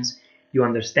your sins. You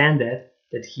understand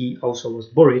that He also was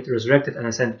buried, resurrected, and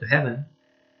ascended to heaven.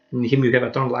 In Him you have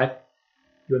eternal life.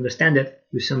 You understand that.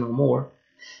 You sin no more.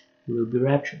 You will be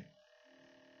raptured.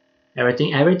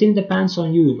 Everything depends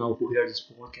on you. Who hears this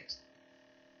podcast.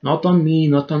 Not on me.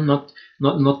 Not on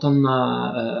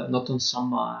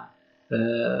some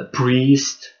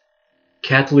priest.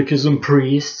 Catholicism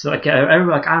priests, I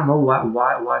don't know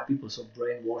why people are so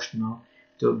brainwashed now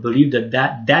to believe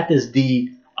that is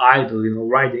the idol,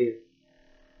 right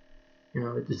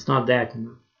there. It's not that.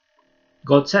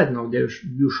 God said, no,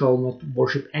 you shall not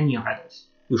worship any idols.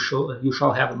 You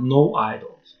shall have no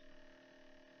idols.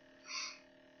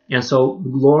 And so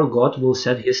Lord God will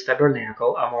set his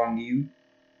tabernacle among you,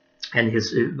 and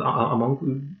his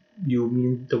among you,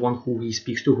 meaning the one who he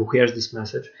speaks to, who hears this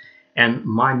message, and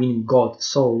my, meaning God,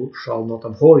 soul shall not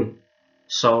abhor you.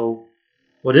 So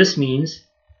what this means,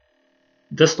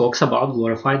 this talks about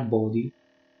glorified body,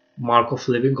 mark of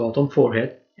living God on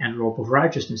forehead, and robe of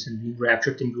righteousness, and being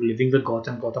raptured and you living with God,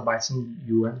 and God abides in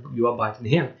you and you abide in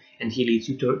him, and he leads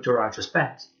you to righteous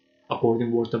paths according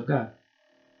to the word of God.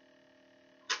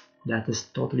 That is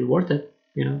totally worth it,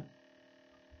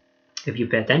 if you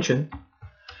pay attention.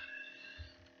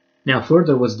 Now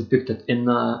further what's depicted in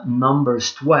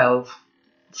Numbers 12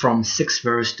 from 6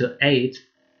 verse to 8.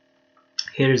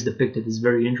 Here is depicted, is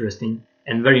very interesting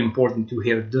and very important to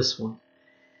hear this one.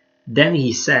 Then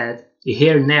he said,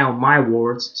 hear now my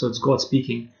words, so it's God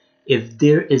speaking, if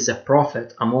there is a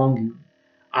prophet among you,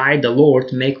 I the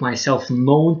Lord make myself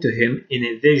known to him in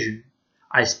a vision,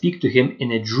 I speak to him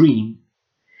in a dream.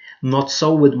 Not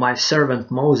so with my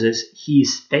servant Moses, he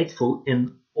is faithful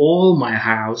in all my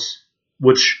house,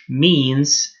 which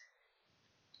means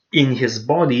in his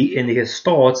body, in his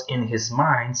thoughts, in his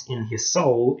minds, in his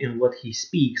soul, in what he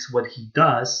speaks, what he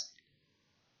does.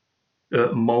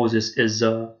 Moses is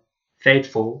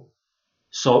faithful.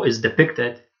 So is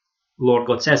depicted. Lord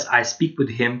God says, I speak with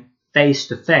him face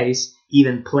to face,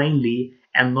 even plainly,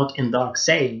 and not in dark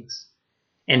sayings.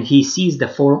 And he sees the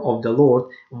form of the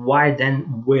Lord. Why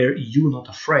then were you not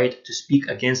afraid to speak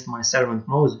against my servant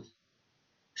Moses?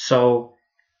 So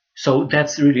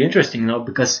that's really interesting now,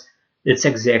 because it's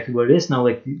exactly what it is now.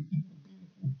 Like,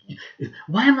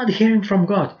 why am I not hearing from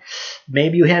God?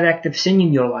 Maybe you have active sin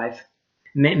in your life.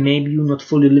 Maybe you're not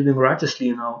fully living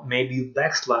righteously. Maybe you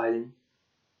backsliding.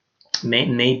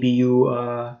 Maybe you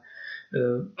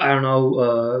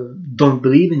don't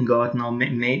believe in God now.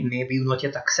 Maybe you not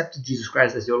yet accepted Jesus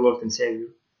Christ as your Lord and Savior.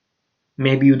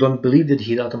 Maybe you don't believe that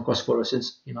He died on the cross for us.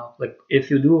 Like,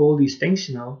 if you do all these things,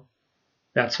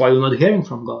 that's why you're not hearing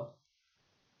from God.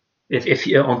 If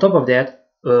on top of that,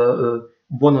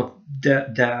 one of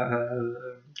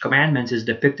the commandments is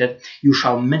depicted, you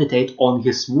shall meditate on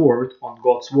His word, on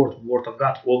God's word of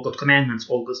God, all God's commandments,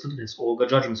 all God's statutes, all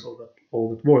God's judgments, all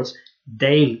God's words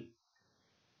daily.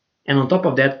 And on top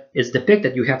of that, it's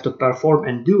depicted you have to perform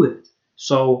and do it.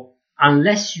 So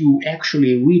unless you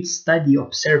actually read, study,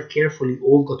 observe carefully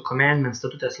all God's commandments,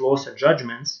 statutes, laws, and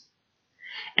judgments,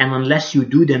 and unless you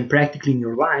do them practically in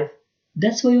your life,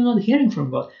 that's why you're not hearing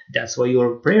from God. That's why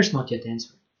your prayers not yet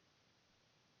answered.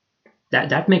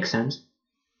 That makes sense.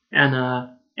 And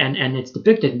it's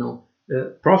depicted now.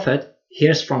 Prophet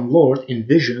hears from Lord in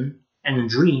vision and in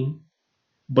dream,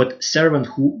 but servant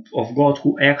of God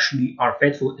who actually are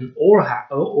faithful in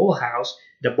all house,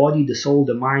 the body, the soul,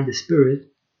 the mind, the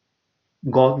spirit,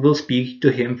 God will speak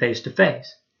to him face to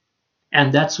face.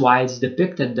 And that's why it's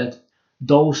depicted that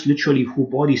those literally who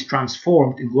bodies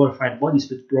transformed in glorified bodies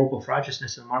with robe of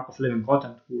righteousness and mark of living God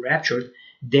and who raptured,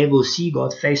 they will see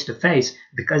God face to face,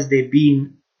 because they've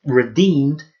been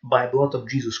redeemed by blood of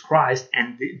Jesus Christ,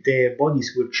 and their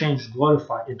bodies were changed,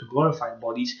 glorified into glorified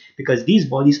bodies, because these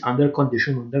bodies under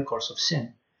condition, under curse of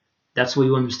sin. That's what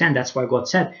you understand. That's why God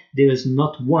said there is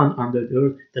not one under the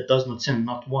earth that does not sin,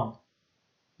 not one.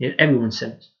 Yet everyone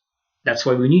sins. That's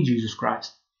why we need Jesus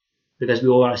Christ, because we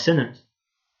all are sinners.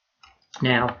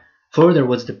 Now, further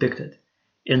what's depicted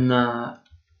in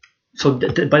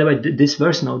by the way, this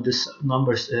verse now, this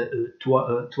Numbers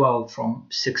 12 from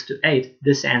 6 to 8,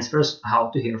 this answers how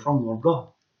to hear from Lord God.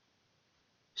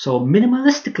 So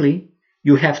minimalistically,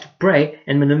 you have to pray,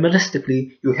 and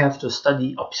minimalistically, you have to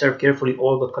study, observe carefully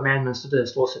all the commandments,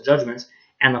 statutes, laws, and judgments,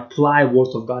 and apply Word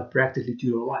of God practically to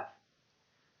your life,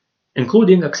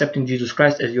 including accepting Jesus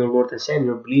Christ as your Lord and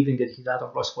Savior, believing that He died on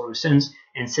the cross for your sins,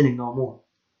 and sinning no more.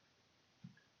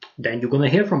 Then you're gonna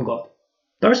hear from God.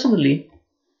 Personally,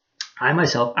 I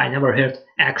myself, I never heard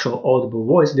actual audible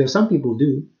voice. There are some people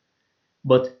do,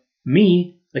 but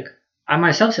me, like, I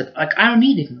myself said, like, I don't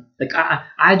need it. Like,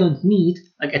 I don't need,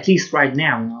 like, at least right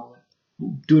now,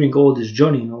 like, during all this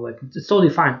journey, like, it's totally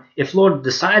fine. If Lord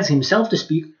decides Himself to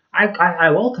speak,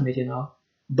 I welcome it,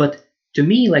 But to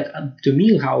me,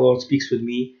 how Lord speaks with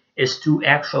me is through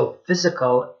actual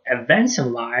physical events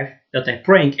in life that I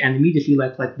pray, and immediately,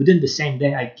 like within the same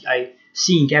day, I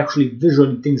seeing actually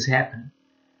visually things happen.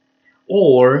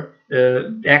 Or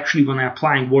actually when I'm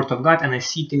applying Word of God and I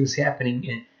see things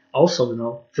happening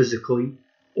also, physically.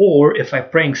 Or if I'm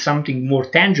praying something more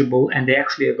tangible and they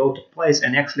actually go to place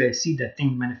and actually I see that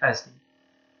thing manifesting.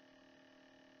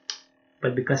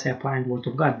 But because I apply the Word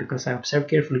of God, because I observe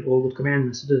carefully all the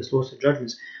commandments, the laws, and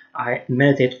judgments, I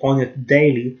meditate on it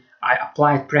daily, I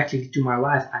applied practically to my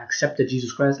life. I accepted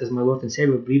Jesus Christ as my Lord and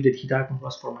Savior, believed that He died on the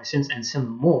cross for my sins and sin no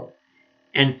more.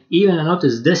 And even I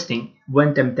noticed this thing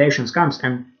when temptations comes,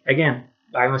 and again,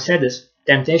 I must say this,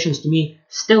 temptations to me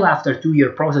still after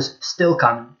 2-year process still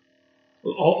coming.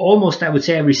 Almost I would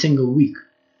say every single week.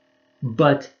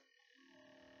 But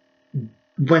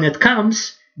when it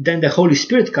comes, then the Holy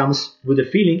Spirit comes with a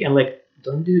feeling and like,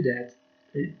 don't do that.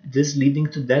 This leading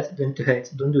to death than to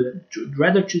hate. Don't do that.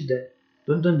 Rather choose that.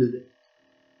 Don't do that.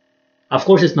 Of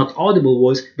course, it's not audible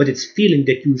voice, but it's feeling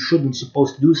that you shouldn't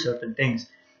supposed to do certain things.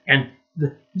 And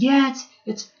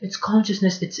it's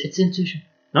consciousness, it's intuition.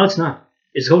 No, it's not.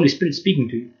 It's Holy Spirit speaking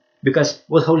to you. Because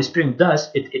what Holy Spirit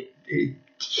does,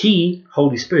 He,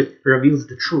 Holy Spirit, reveals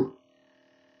the truth.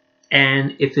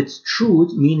 And if it's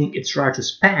truth, meaning it's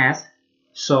righteous path,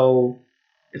 so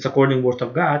it's according to the Word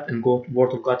of God, and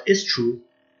Word of God is true.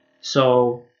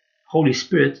 So Holy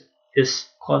Spirit is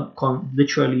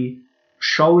literally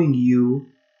showing you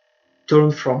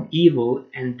turn from evil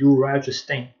and do righteous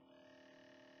thing.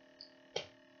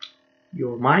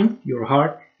 Your mind, your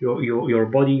heart, your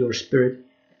body, your spirit,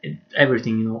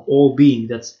 everything, all being,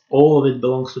 that's all of it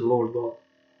belongs to the Lord God.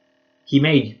 He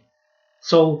made you,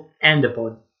 soul and the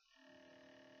body.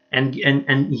 And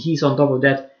He's on top of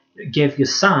that gave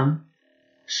His Son,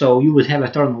 so you would have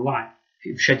eternal life.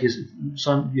 He shed His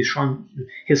Son,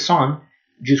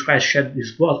 Jesus Christ shed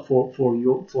His blood for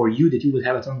you that you would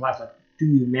have eternal life. Like, do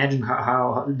you imagine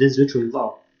how this is literally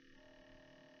love?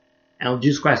 And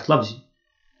Jesus Christ loves you.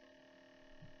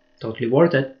 Totally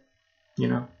worth it,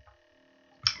 Now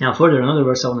further, another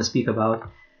verse I want to speak about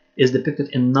is depicted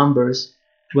in Numbers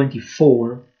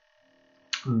 24,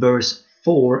 verse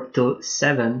 4 till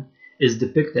 7 is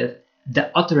depicted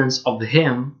the utterance of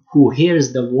him who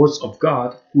hears the words of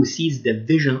God, who sees the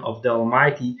vision of the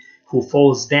Almighty, who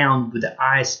falls down with the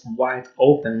eyes wide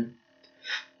open.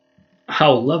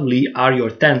 How lovely are your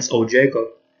tents, O Jacob,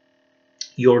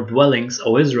 your dwellings,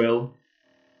 O Israel,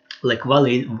 like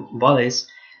valleys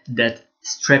that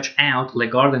stretch out, like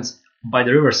gardens by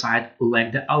the riverside,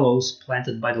 like the aloes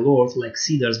planted by the Lord, like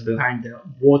cedars behind the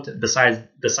water, beside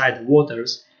the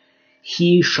waters.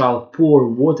 He shall pour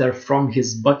water from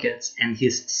his buckets, and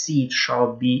his seed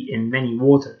shall be in many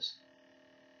waters.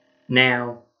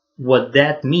 Now, what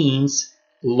that means,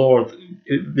 Lord,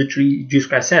 literally, Jesus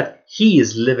Christ said, He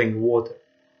is living water.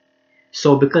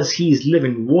 So because He is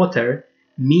living water,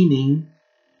 meaning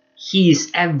He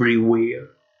is everywhere,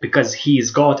 because He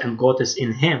is God and God is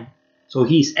in Him. So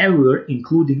He is everywhere,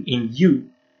 including in you.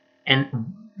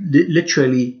 And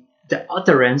literally, the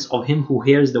utterance of him who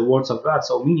hears the words of God.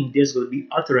 So meaning there's going to be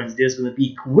utterance, there's going to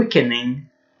be quickening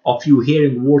of you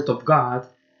hearing the word of God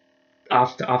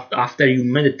after you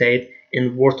meditate in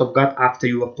the word of God, after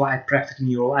you apply it practically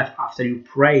in your life, after you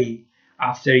pray,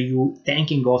 after you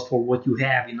thanking God for what you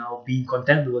have, being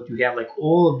content with what you have, like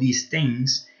all of these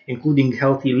things, including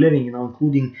healthy living,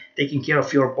 including taking care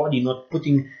of your body, not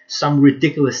putting some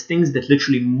ridiculous things that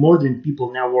literally murdering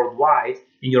people now worldwide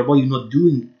in your body, not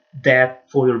doing that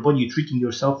for your body. You're treating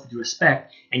yourself with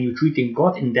respect, and you're treating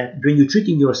God in that. When you're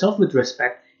treating yourself with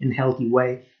respect in a healthy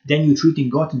way, then you're treating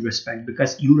God in respect,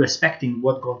 because you're respecting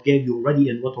what God gave you already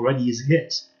and what already is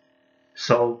His.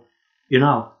 So,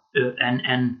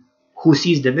 and who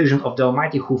sees the vision of the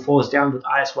Almighty, who falls down with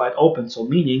eyes wide open. So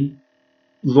meaning,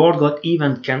 Lord God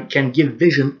even can give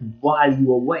vision while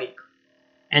you awake.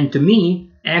 And to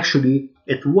me, actually,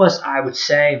 it was, I would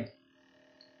say,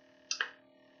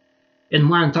 in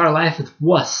my entire life, it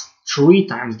was 3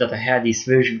 times that I had these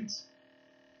visions.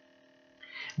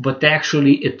 But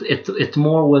actually, it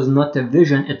more was not a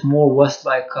vision, it more was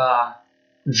like a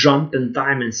jump in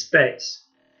time and space.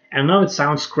 And now it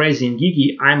sounds crazy and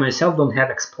geeky. I myself don't have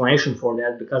explanation for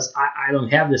that, because I don't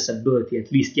have this ability,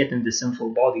 at least yet in the sinful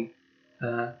body,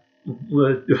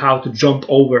 how to jump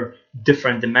over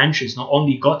different dimensions. Not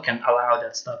only God can allow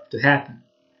that stuff to happen.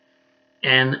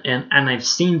 And I've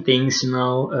seen things,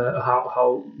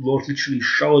 how Lord literally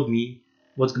showed me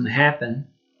what's going to happen,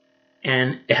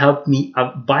 and it helped me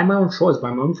by my own choice,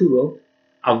 by my own free will,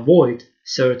 avoid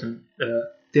certain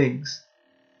things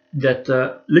that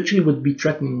literally would be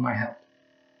threatening my health.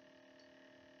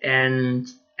 And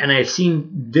I've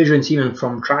seen visions even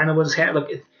from China was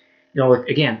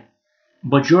again,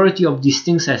 majority of these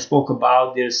things I spoke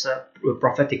about. There's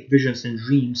prophetic visions and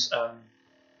dreams.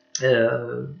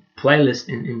 Playlist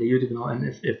in the YouTube, and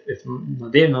if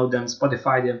not there, then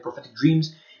Spotify, there are prophetic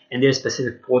dreams, and there's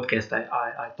specific podcast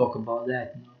I talk about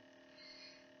that.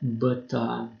 But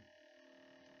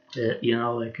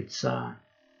it's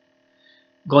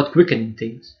God quickening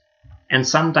things, and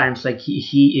sometimes like he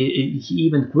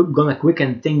even gonna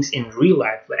quicken things in real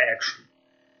life actually.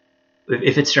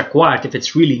 if it's required, if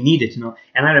it's really needed,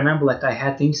 And I remember like I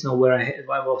had things where I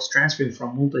was transferring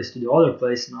from one place to the other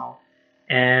place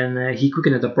and he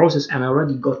quickened the process, and I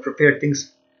already got prepared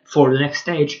things for the next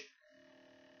stage.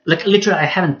 Like literally, I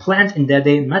haven't planned in that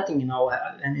day nothing,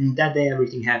 and in that day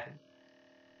everything happened.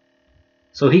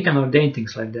 So he can ordain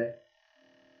things like that.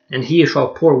 And he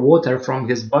shall pour water from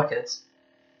his buckets,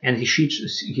 and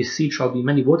his seed shall be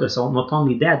many waters. So not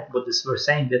only that, but this verse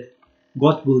saying that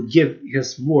God will give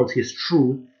his word, his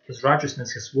truth, his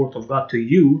righteousness, his word of God to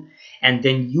you, and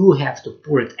then you have to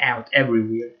pour it out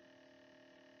everywhere.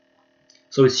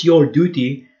 So it's your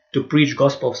duty to preach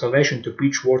gospel of salvation, to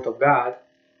preach word of God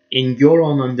in your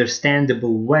own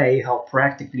understandable way, how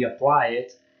practically apply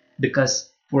it. Because,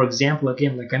 for example,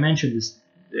 again, like I mentioned this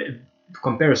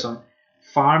comparison,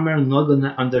 farmer not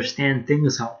gonna understand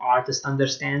things how artist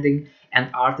understanding, and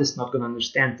artist not gonna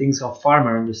understand things how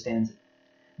farmer understands it.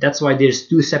 That's why there's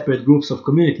two separate groups of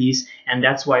communities, and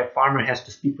that's why farmer has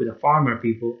to speak with the farmer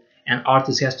people and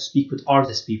artist has to speak with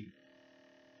artist people.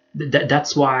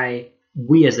 That's why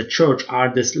we as a church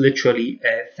are this literally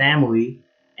family,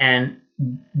 and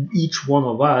each one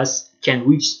of us can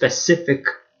reach specific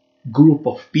group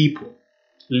of people,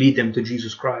 lead them to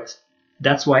Jesus Christ.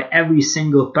 That's why every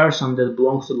single person that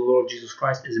belongs to the Lord Jesus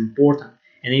Christ is important,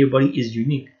 and everybody is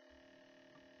unique.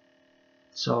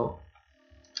 So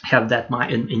have that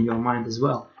in your mind as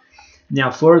well.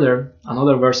 Now further,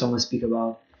 another verse I want to speak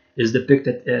about is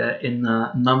depicted in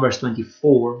Numbers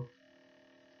 24,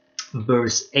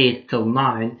 verse 8 till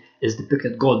 9, is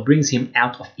depicted God brings him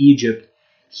out of Egypt.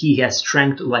 He has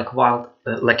strength like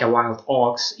a wild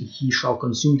ox. He shall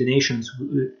consume the nations,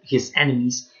 his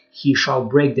enemies. He shall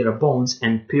break their bones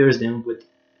and pierce them with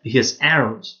his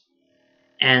arrows.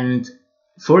 And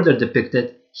further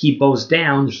depicted, he bows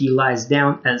down, he lies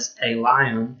down as a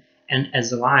lion, and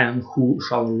as a lion who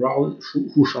shall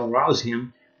rouse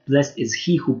him. Blessed is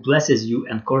he who blesses you,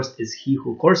 and cursed is he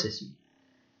who curses you.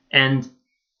 And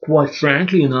quite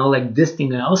frankly, like this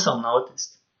thing I also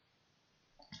noticed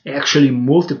actually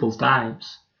multiple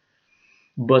times.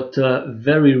 But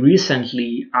very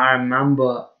recently, I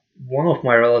remember one of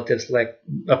my relatives, like,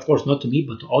 of course not to me,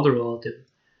 but to other relative,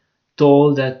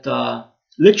 told that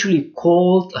literally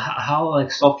called, how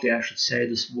like softly I should say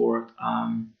this word,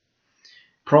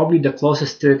 probably the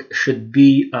closest to it should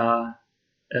be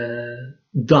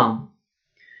dumb,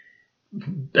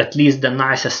 at least the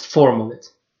nicest form of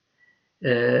it.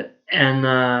 And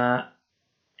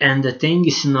the thing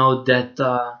is, that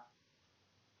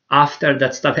after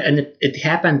that stuff, and it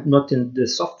happened not in the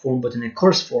soft form, but in a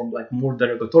coarse form, like more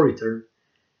derogatory term.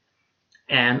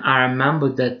 And I remember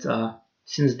that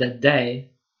since that day,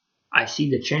 I see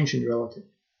the change in relative.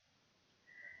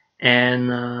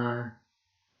 And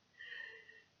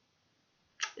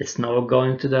it's now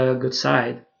going to the good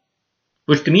side.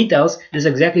 Which to me tells this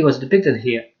exactly what's depicted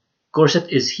here. Cursed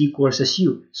is he curses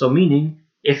you. So meaning,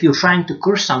 if you're trying to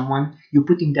curse someone, you're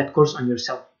putting that curse on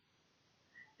yourself.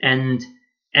 And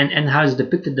how it's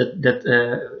depicted that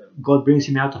God brings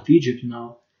him out of Egypt,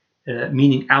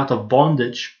 meaning out of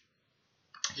bondage.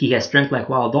 He has strength like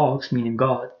wild dogs, meaning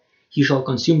God. He shall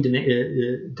consume the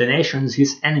nations,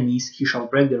 his enemies. He shall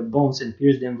break their bones and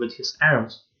pierce them with his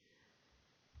arrows.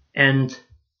 And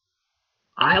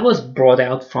I was brought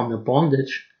out from the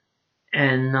bondage,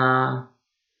 and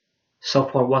so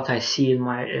far what I see in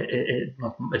my,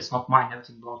 it's not mine,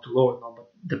 everything belongs to the Lord, no, but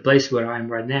the place where I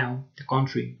am right now, the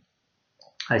country,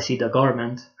 I see the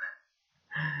garment.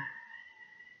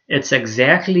 It's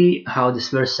exactly how this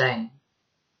verse saying,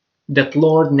 that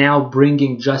Lord now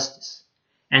bringing justice,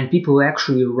 and people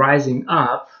actually rising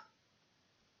up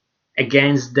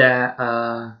against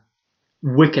the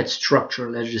wicked structure,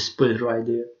 let's just put it right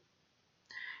there.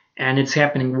 And it's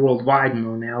happening worldwide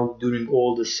now during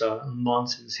all this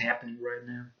nonsense happening right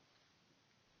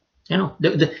now.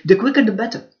 The quicker the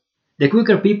better. The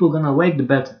quicker people gonna wake, the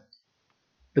better.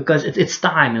 Because it's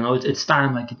time, it's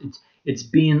time. Like it's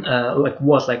been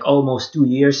like almost 2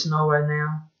 years now right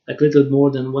now. Like a little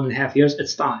more than 1.5 years.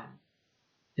 It's time.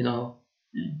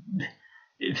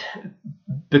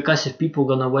 Because if people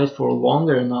gonna wait for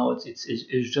longer now, it's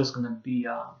just gonna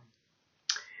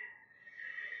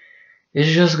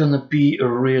be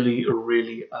really,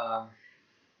 really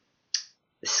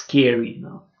scary,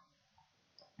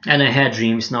 And I had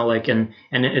dreams now, like, and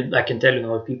I can tell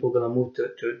if people gonna move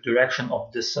to direction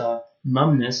of this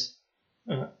numbness,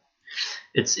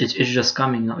 it's just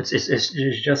coming now. It's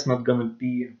just not gonna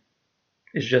be.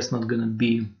 It's just not gonna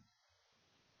be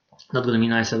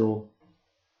nice at all.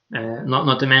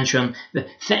 Not to mention the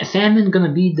famine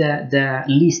gonna be the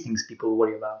least things people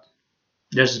worry about.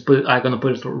 I'm gonna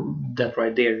put that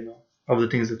right there, of the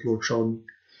things that Lord showed me.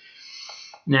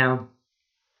 Now,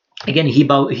 again, he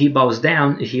bows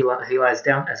down, he lies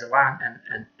down as a lion,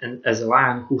 and as a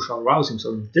lion who shall rouse him.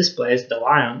 So in this place, the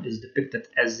lion is depicted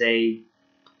as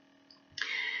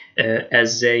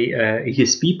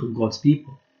his people, God's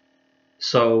people.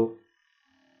 So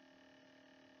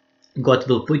God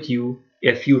will put you,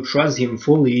 if you trust Him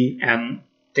fully and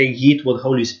take heed what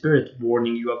Holy Spirit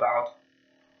warning you about,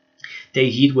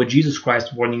 take heed what Jesus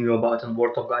Christ warning you about and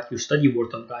Word of God, you study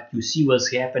Word of God, you see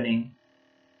what's happening,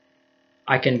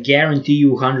 I can guarantee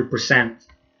you 100%,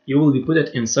 you will be put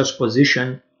in such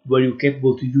position where you're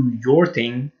capable to do your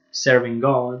thing, serving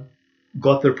God.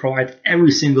 God will provide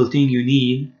every single thing you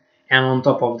need, and on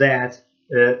top of that,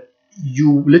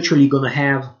 you literally gonna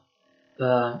have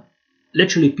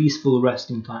literally peaceful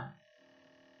resting time.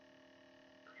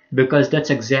 Because that's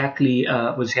exactly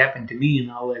what's happened to me,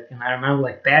 and I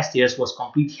remember past years was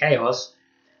complete chaos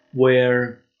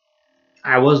where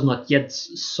I was not yet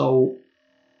so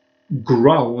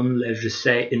grown, let's just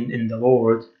say, in the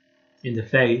Lord, in the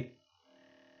faith.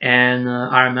 And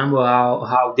I remember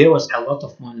how there was a lot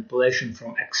of manipulation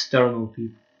from external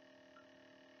people.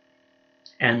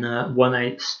 And when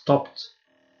I stopped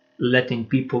letting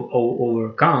people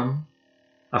overcome,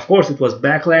 of course it was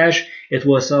backlash, it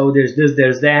was, oh, there's this,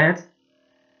 there's that,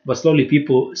 but slowly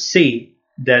people see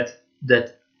that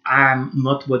I'm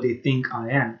not what they think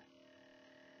I am,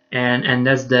 and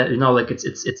that's the,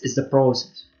 it's the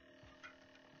process.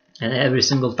 And every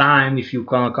single time, if you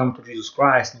come to Jesus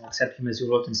Christ and accept Him as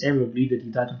your Lord and Savior, believe that He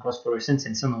died on the cross for your sins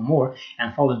and sin no more,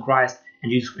 and follow in Christ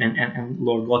and Jesus and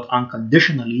Lord God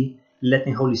unconditionally,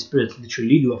 letting Holy Spirit literally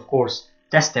lead you, of course,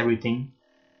 test everything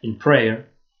in prayer,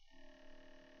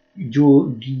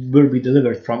 you will be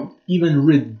delivered from even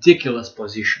ridiculous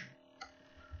position.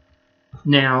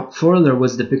 Now, further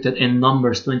was depicted in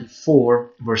Numbers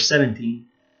 24, verse 17.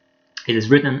 It is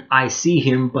written, I see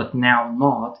him, but now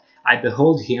not. I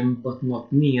behold him, but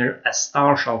not near. A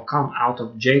star shall come out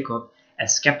of Jacob, a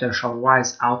scepter shall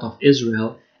rise out of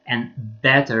Israel, and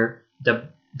batter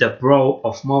the brow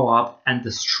of Moab, and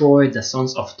destroy the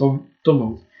sons of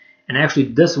tumult. And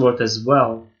actually, this word as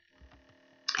well,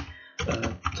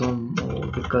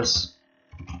 tumult, because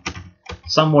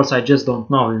some words I just don't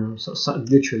know, So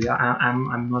literally,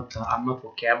 I'm not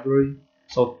vocabulary.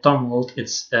 So tumult,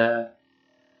 it's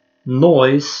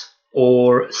noise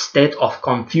or state of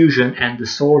confusion and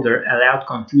disorder, a loud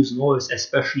confused noise,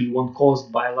 especially one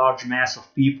caused by a large mass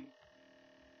of people.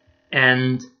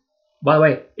 And by the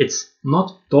way, it's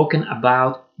not talking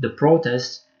about the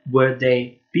protests where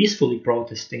they peacefully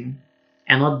protesting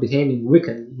and not behaving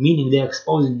wickedly, meaning they're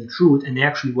exposing the truth and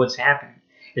actually what's happening.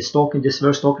 This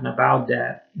verse talking about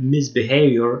the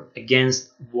misbehavior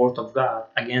against the Word of God,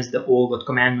 against the all God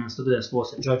commandments to do as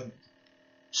laws and judgment.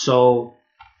 So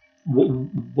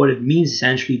what it means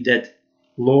essentially that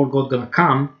Lord God gonna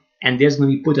come and there's gonna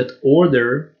be put at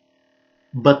order,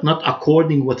 but not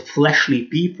according what fleshly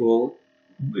people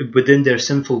within their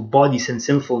sinful bodies and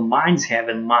sinful minds have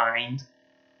in mind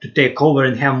to take over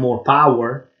and have more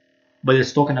power, but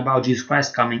it's talking about Jesus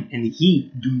Christ coming and He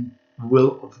do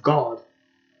will of God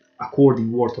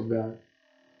according Word of God.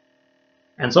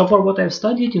 And so far what I've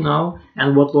studied,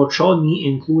 and what Lord showed me,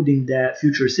 including the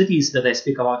future cities that I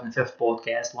speak about in the 5th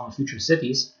podcast, one of future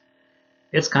cities,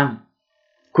 it's coming.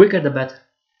 Quicker the better,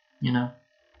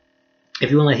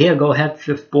 If you want to hear, go ahead,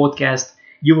 5th podcast.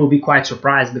 You will be quite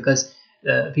surprised because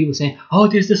people saying, oh,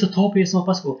 there's this utopia, it's not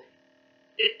possible.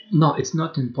 No, it's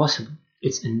not impossible.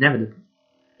 It's inevitable.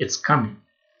 It's coming.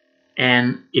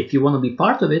 And if you want to be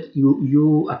part of it,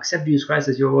 you accept Jesus Christ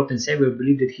as your Lord and Savior,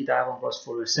 believe that He died on the cross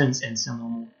for your sins and sin no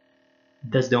more.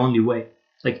 That's the only way.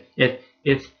 Like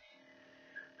if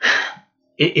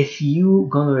you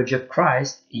gonna reject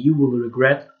Christ, you will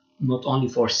regret not only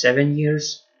for 7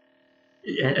 years,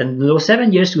 and those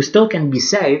 7 years you still can be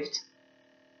saved,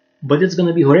 but it's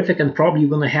gonna be horrific and probably you're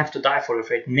gonna have to die for your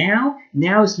faith. Now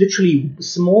it's literally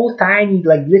small, tiny,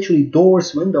 literally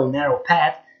doors, window, narrow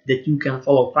path that you can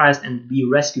follow Christ and be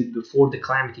rescued before the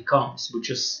calamity comes, which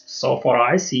is so far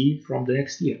I see from the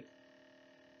next year.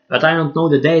 But I don't know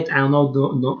the date, I don't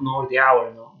know the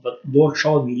hour, but Lord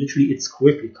showed me literally it's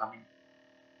quickly coming.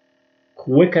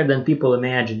 Quicker than people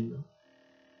imagine.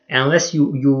 And unless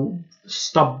you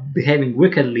stop behaving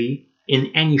wickedly in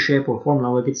any shape or form,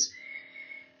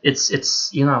 it's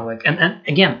and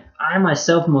again, I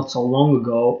myself not so long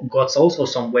ago got also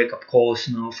some wake up calls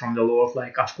from the Lord,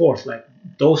 of course,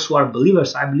 those who are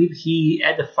believers, I believe He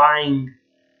edifying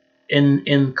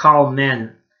in calm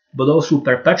manner, but those who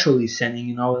perpetually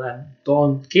sinning, and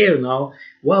don't care,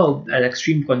 well, at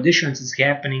extreme conditions it's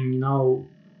happening,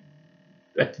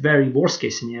 at very worst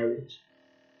case scenarios.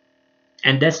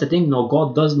 And that's the thing, no,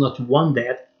 God does not want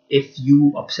that. If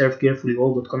you observe carefully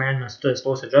all good commandments,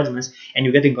 laws, and judgments, and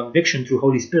you're getting conviction through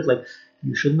Holy Spirit, like,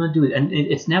 you should not do it. And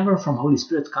it's never from Holy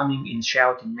Spirit coming in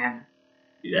shouting manner.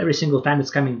 Every single time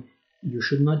it's coming, you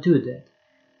should not do that.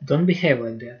 Don't behave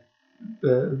like that.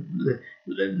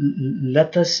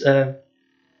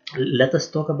 Let us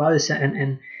talk about this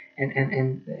and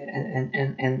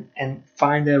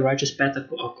find a righteous path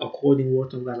according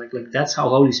word of God. Like that's how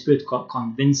Holy Spirit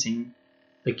convincing.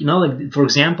 Like, like, for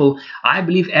example, I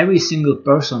believe every single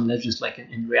person, that's just like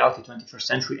in reality 21st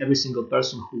century, every single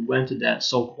person who went to that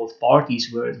so-called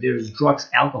parties where there's drugs,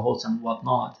 alcohols, and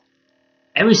whatnot,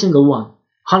 every single one,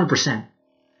 100%,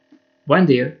 went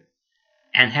there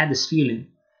and had this feeling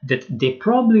that they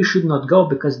probably should not go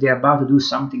because they're about to do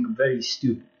something very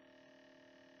stupid.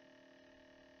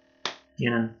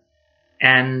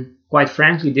 And quite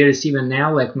frankly, there is even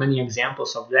now like many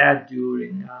examples of that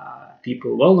during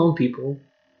well-known people,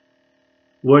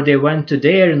 where they went to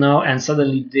there, and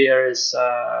suddenly there's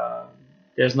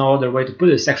no other way to put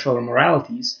it, sexual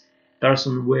immoralities.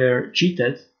 Person were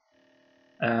cheated,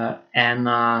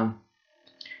 and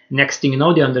next thing you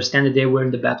know, they understand that they were in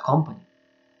the bad company.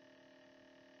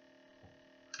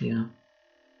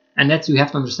 And that you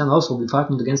have to understand also, we fight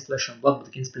not against flesh and blood, but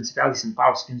against principalities and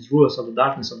powers, against rulers of the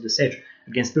darkness of this age,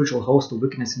 against spiritual hosts of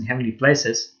wickedness in heavenly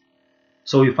places.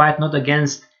 So we fight not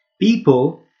against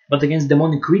people, but against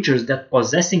demonic creatures that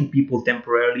possessing people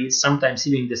temporarily, sometimes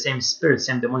even the same spirit,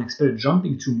 same demonic spirit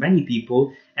jumping through many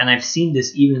people. And I've seen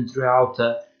this even throughout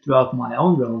my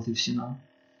own relatives,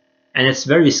 And it's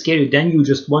very scary. Then you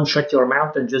just won't shut your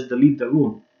mouth and just leave the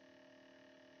room.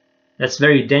 That's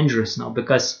very dangerous now,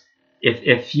 because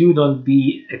if you don't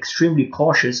be extremely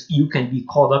cautious, you can be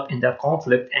caught up in that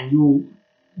conflict and you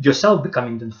yourself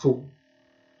becoming the fool.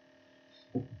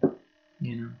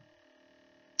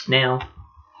 Now,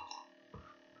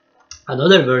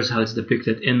 another verse how it's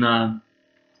depicted in an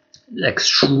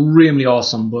extremely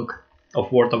awesome book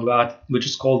of Word of God, which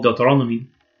is called Deuteronomy,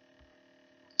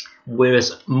 where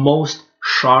is most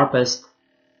sharpest,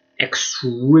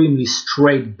 extremely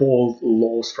straight, bold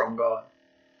laws from God.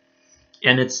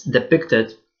 And it's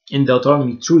depicted in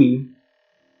Deuteronomy 3,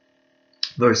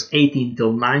 verse 18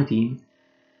 till 19.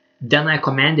 Then I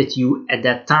commanded you at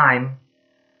that time,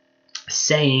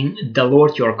 saying, the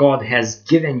Lord your God has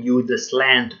given you this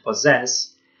land to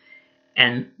possess,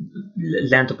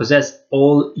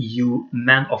 all you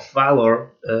men of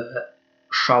valor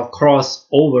shall cross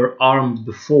over armed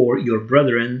before your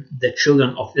brethren, the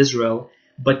children of Israel,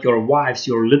 but your wives,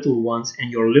 your little ones,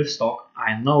 and your livestock,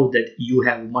 I know that you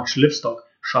have much livestock,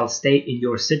 shall stay in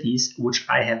your cities, which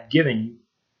I have given you.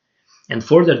 And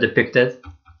further depicted,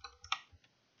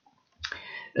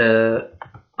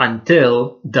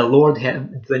 until the Lord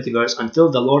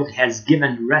until the Lord has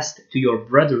given rest to your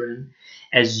brethren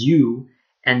as you,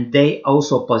 and they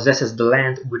also possesses the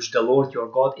land which the Lord your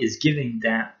God is giving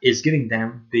them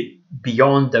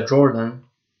beyond the Jordan,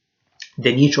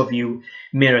 then each of you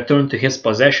may return to his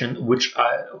possession which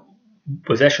I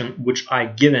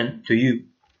given to you.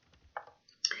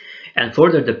 And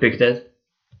further depicted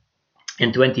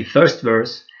in 21st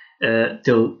verse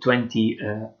till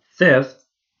 25th,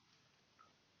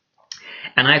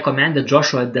 and I commanded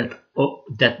Joshua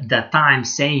that time,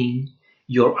 saying,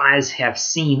 your eyes have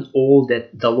seen all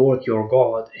that the Lord your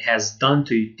God has done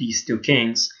to these two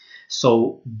kings,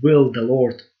 so will the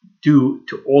Lord do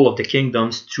to all of the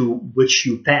kingdoms through which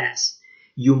you pass.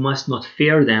 You must not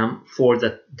fear them, for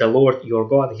that the Lord your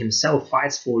God himself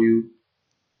fights for you.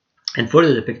 And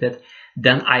further depicted,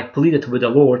 then I pleaded with the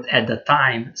Lord at the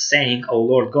time, saying, O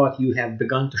Lord God, you have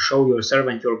begun to show your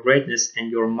servant your greatness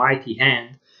and your mighty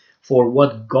hand. For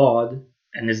what God,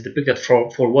 and it's depicted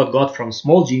for what God from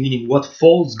small g, meaning what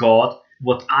false God,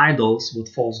 what idols, what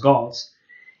false gods,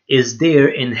 is there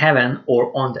in heaven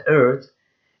or on the earth,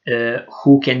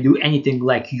 who can do anything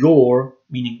like your,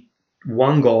 meaning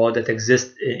one God that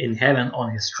exists in heaven on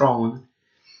his throne,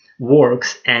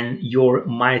 works and your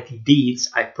mighty deeds.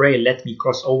 I pray, let me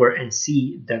cross over and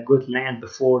see the good land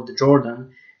before the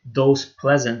Jordan, those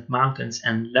pleasant mountains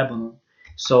and Lebanon.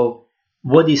 So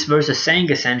what this verse is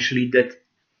saying essentially, that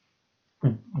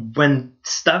when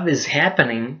stuff is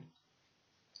happening,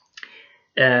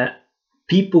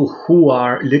 people who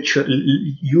are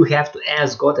literally, you have to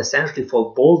ask God essentially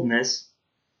for boldness,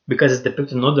 because it's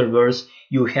depicted in another verse,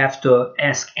 you have to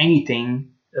ask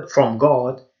anything from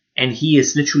God, and he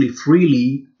is literally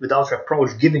freely, without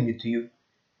reproach, giving it to you,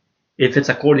 if it's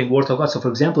according to the word of God. So for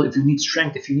example, if you need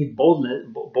strength, if you need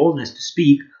boldness to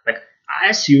speak, like I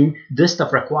assume this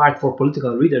stuff required for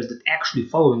political leaders that actually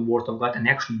following Word of God and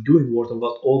actually doing Word of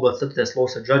God, all but listed as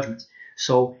laws and judgments.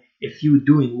 So if you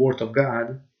doing Word of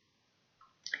God,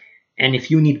 and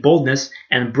if you need boldness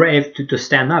and brave to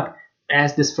stand up,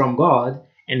 ask this from God,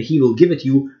 and He will give it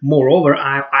you. Moreover,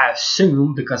 I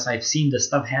assume, because I've seen this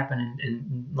stuff happen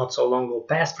in not so long ago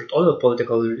past with other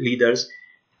political leaders,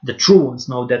 the true ones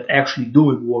now that actually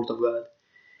doing Word of God,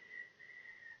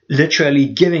 literally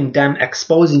giving them,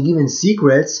 exposing even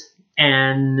secrets,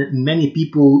 and many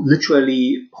people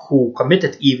literally who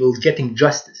committed evil getting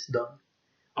justice done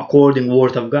according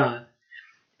Word of God.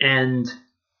 And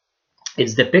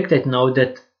it's depicted now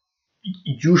that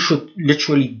you should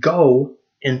literally go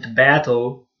into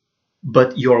battle,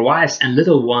 but your wives and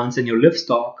little ones and your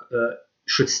livestock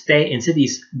should stay in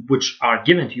cities which are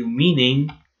given to you, meaning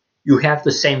you have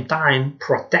the same time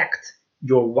protect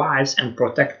your wives and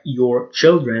protect your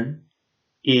children,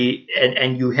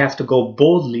 and you have to go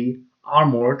boldly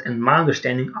armored, and my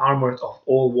understanding armored of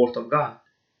all Word of God.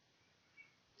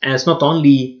 And it's not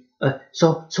only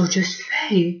so just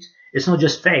faith. It's not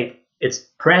just faith. It's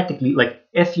practically like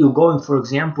if you're going, for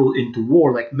example, into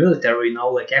war, like military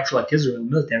now, like actually like Israel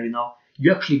military now,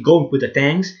 you're actually going with the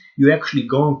tanks. You're actually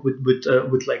going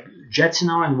with like jets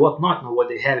now and whatnot now, what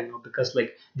they have, because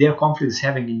like their conflict is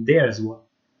having in there as well.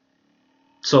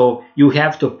 So you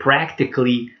have to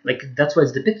practically, like, that's why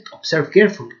it's depicted, observe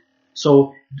carefully.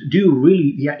 So do you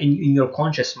really, yeah, in your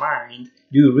conscious mind,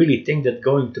 do you really think that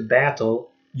going to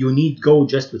battle, you need go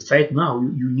just with faith? No,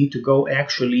 you need to go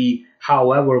actually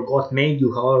however God made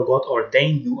you, however God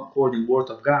ordained you according to the Word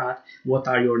of God. What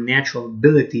are your natural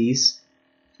abilities?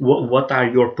 What are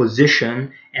your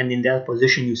position? And in that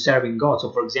position you serving God.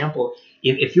 So for example,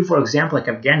 if you, for example, like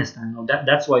Afghanistan,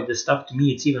 that's why this stuff to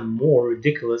me it's even more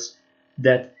ridiculous,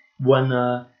 that when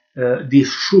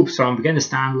these troops from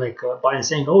Afghanistan, like Biden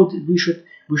saying, "Oh, we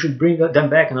should bring them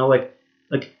back,"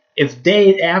 like if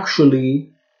they actually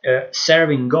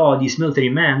serving God, these military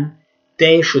men,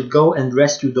 they should go and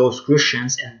rescue those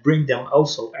Christians and bring them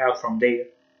also out from there.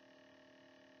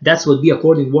 That's what be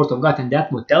according to the Word of God, and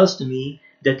that what tells to me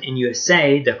that in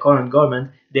USA, the current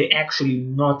government, they actually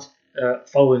not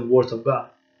following the Word of God.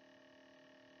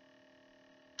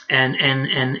 And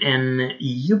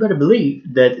you better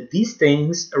believe that these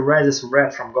things arises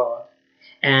wrath from God,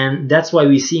 and that's why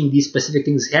we're seeing these specific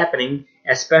things happening.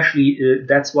 Especially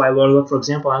that's why, well, for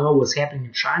example, I know what's happening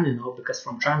in China now, because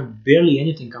from China barely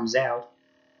anything comes out.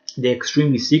 They're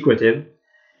extremely secretive,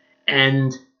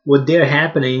 and what they're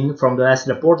happening from the last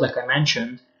report, like I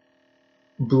mentioned,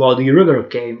 bloody river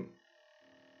came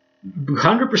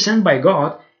 100% by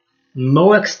God,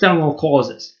 no external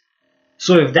causes.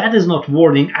 So if that is not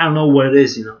warning, I don't know what it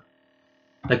is,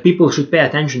 Like people should pay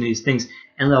attention to these things.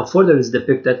 And now further is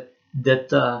depicted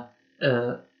that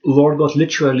Lord God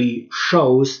literally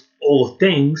shows all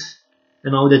things,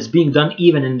 that's being done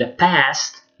even in the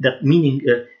past. That meaning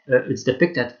it's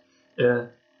depicted.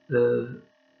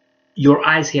 Your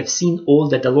eyes have seen all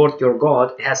that the Lord your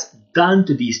God has done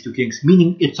to these two kings,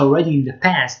 meaning it's already in the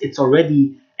past, it's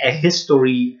already a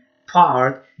history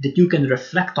part that you can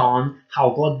reflect on how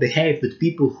God behaved with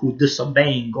people who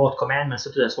disobeying God's commandments,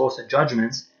 such as laws and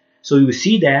judgments. So you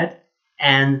see that,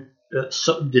 and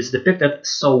so this depicted,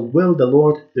 so will the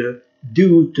Lord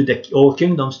do to the all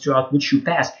kingdoms throughout which you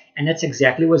pass. And that's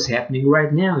exactly what's happening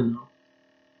right now,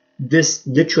 This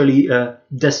literally,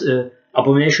 this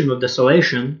abomination of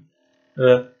desolation,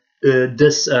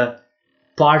 this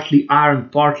partly iron,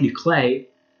 partly clay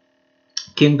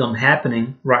kingdom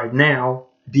happening right now,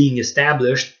 being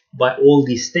established by all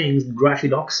these things,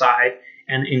 graphite oxide,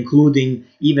 and including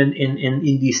even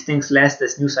in these things,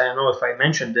 latest news, I don't know if I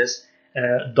mentioned this,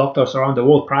 doctors around the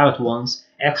world, private ones,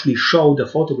 actually show the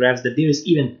photographs that there is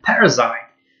even parasite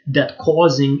that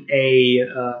causing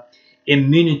a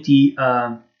immunity,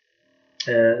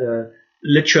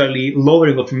 literally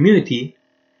lowering of immunity.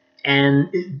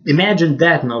 And imagine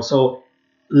that now. So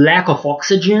lack of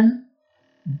oxygen,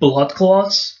 blood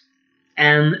clots,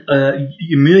 and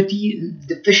immunity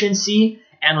deficiency,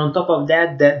 and on top of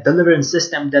that, the deliverance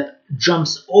system that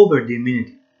jumps over the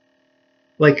immunity.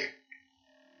 Like,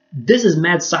 this is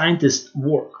mad scientist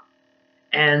work.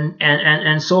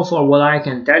 And so far, what I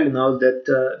can tell you now,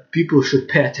 that people should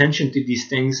pay attention to these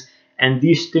things, and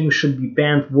these things should be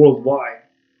banned worldwide,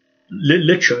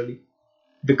 literally,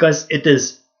 because it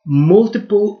is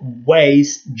multiple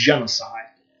ways genocide.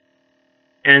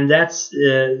 And that's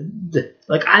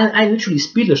like I literally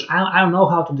speechless. I don't know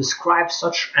how to describe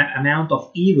such an amount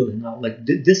of evil. Like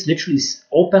this literally is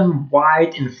open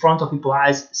wide in front of people's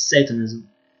eyes, Satanism.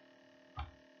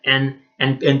 And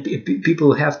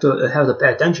people have to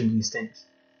pay attention to these things.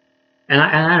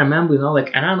 I remember,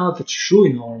 like, and I don't know if it's true,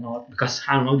 or not, because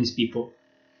I don't know these people.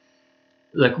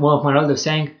 Like, one of my relatives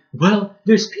saying, well,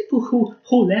 there's people who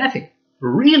laughing.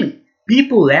 Really?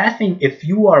 People laughing if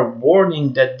you are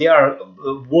warning that there are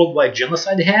worldwide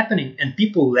genocide happening, and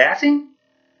people laughing?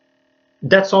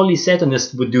 That's only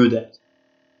Satanists would do that.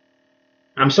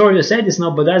 I'm sorry to say this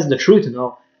now, but that's the truth,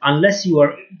 Unless you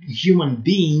are a human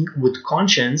being with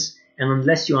conscience, and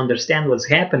unless you understand what's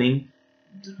happening,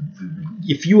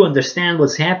 if you understand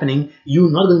what's happening, you're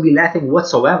not going to be laughing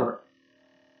whatsoever.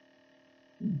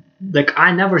 Like,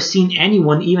 I never seen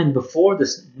anyone, even before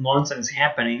this nonsense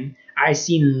happening, I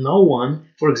seen no one,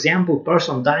 for example,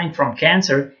 person dying from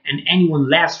cancer, and anyone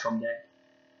laughs from that.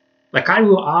 Like, are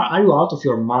you out of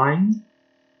your mind?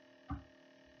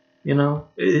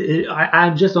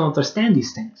 I just don't understand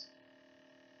these things.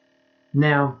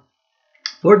 Now,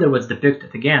 further what's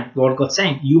depicted, again, Lord God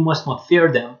saying, you must not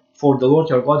fear them, for the Lord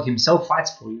your God himself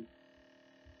fights for you.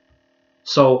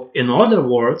 So, in other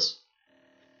words,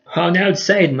 how now it's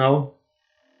said now,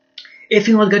 if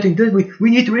you're not getting this, we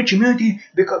need to reach immunity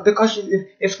because if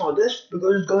it's not this,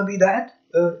 because it's gonna be that,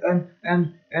 and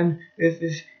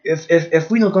if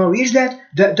we're not gonna reach that,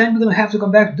 then we're gonna have to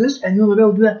come back to this, and you're not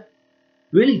able to do that.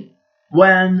 Really?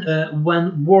 When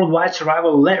worldwide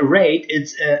survival rate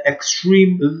is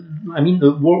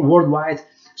worldwide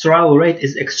survival rate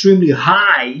is extremely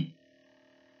high,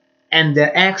 and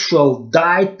the actual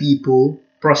died people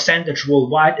percentage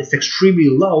worldwide is extremely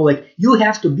low. Like, you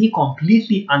have to be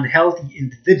completely unhealthy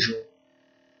individual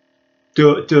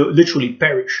to literally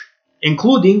perish,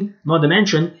 including, not to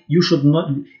mention, you should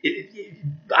not.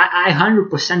 I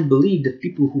 100% believe that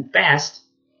people who passed,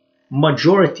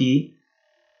 majority,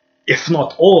 if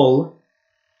not all,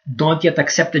 don't yet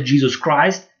accept Jesus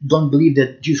Christ, don't believe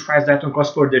that Jesus Christ died on the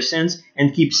cross for their sins,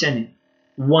 and keep sinning,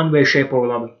 one way, shape, or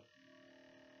another.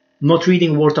 Not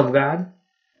reading the Word of God,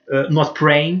 not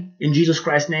praying in Jesus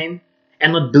Christ's name,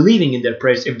 and not believing in their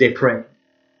prayers if they pray.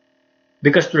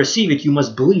 Because to receive it, you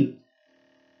must believe.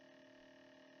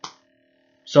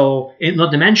 So,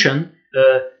 not to mention,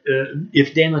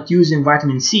 if they're not using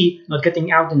vitamin C, not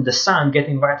getting out in the sun,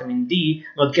 getting vitamin D,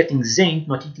 not getting zinc,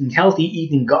 not eating healthy,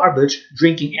 eating garbage,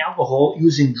 drinking alcohol,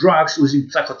 using drugs, using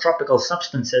psychotropical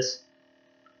substances,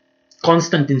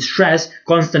 constant in stress,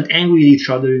 constant angry with each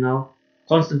other,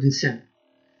 constant in sin.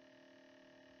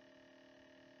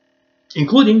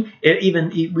 Including,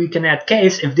 even we can add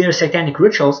case if there are satanic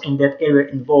rituals in that area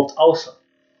involved also.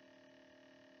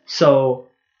 So,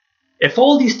 if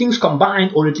all these things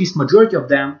combined, or at least majority of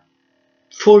them,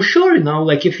 for sure,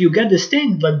 like, if you get this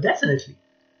thing, but definitely.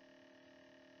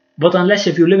 But unless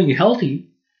if you're living healthy,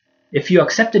 if you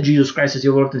accepted Jesus Christ as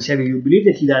your Lord and Savior, you believe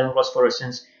that He died on the cross for your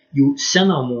sins, you sin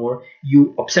no more,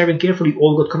 you observing carefully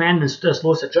all God's commandments, tests,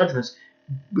 laws, and judgments,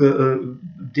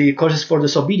 the causes for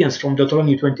disobedience from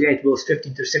Deuteronomy 28, verse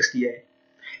 15 to 68,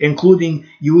 including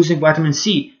using vitamin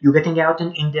C, you getting out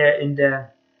in the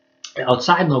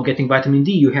outside now, getting vitamin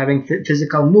D, you having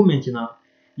physical movement,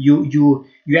 you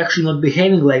actually not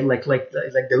behaving like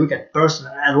the wicked person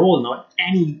at all, not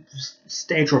any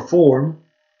stage or form.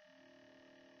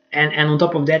 And on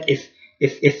top of that,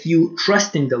 if you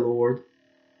trust in the Lord,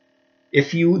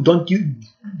 if you don't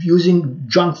using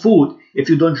junk food, if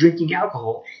you don't drinking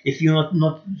alcohol, if you're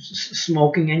not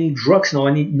smoking any drugs,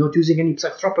 not using any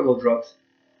psychotropical drugs.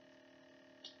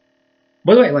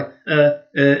 By the way, like,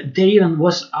 there even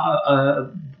was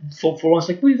for once,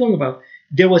 like, what are you talking about?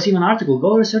 There was even an article.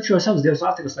 Go research yourselves. There's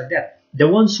articles like that. The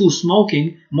ones who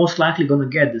smoking most likely gonna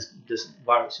get this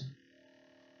virus.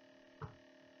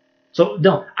 So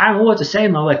no, I don't know what to say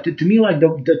now. Like, to me, like,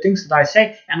 the things that I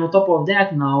say, and on top of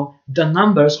that, now the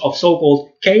numbers of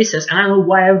so-called cases, and I don't know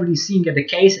why everybody's seeing at the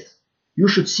cases. You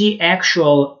should see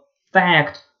actual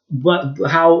fact,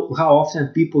 how often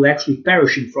people actually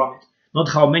perishing from it, not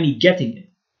how many getting it.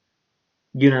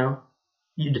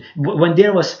 When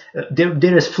there was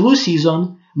there is flu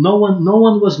season, no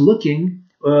one was looking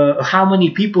how many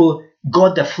people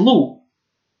got the flu.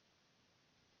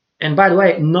 And by the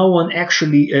way, no one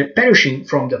actually perishing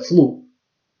from the flu.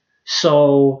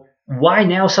 So why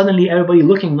now suddenly everybody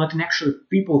looking not in actual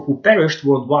people who perished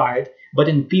worldwide, but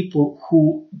in people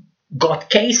who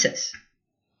got cases?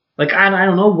 Like, I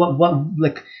don't know what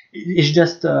like, it's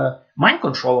just mind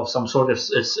control of some sort.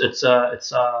 It's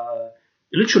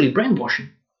literally brainwashing.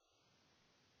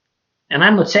 And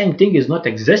I'm not saying thing is not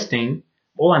existing.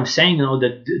 All I'm saying,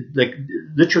 that, like,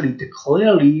 literally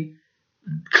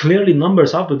clearly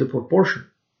numbers out of the proportion.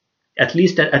 At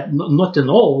least not in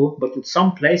all, but in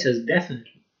some places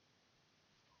definitely.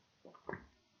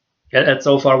 That's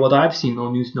so far what I've seen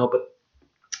on news now. But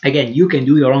again, you can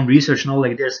do your own research now.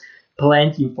 Like, there's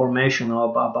plenty information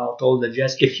about all the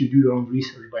jazz if you do your own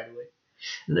research, by the way.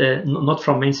 Not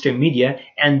from mainstream media,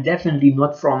 and definitely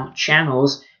not from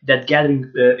channels that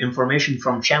gathering information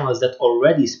from channels that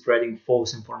already spreading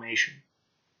false information.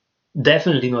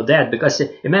 Definitely not that, because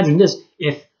imagine this: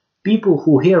 if people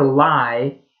who hear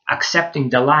lie accepting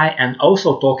the lie and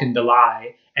also talking the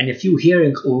lie, and if you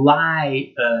hearing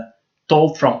lie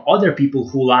told from other people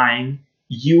who lying,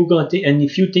 you gonna and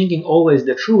if you thinking always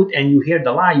the truth and you hear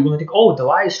the lie, you're gonna think, oh, the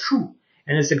lie is true,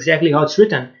 and it's exactly how it's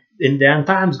written. In the end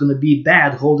time, it's gonna be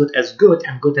bad hold it as good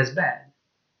and good as bad.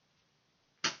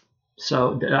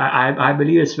 So I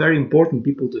believe it's very important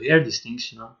people to hear these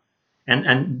things,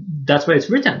 and that's why it's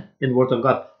written in the Word of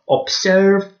God.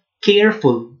 Observe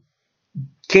carefully,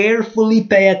 carefully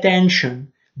pay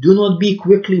attention. Do not be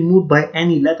quickly moved by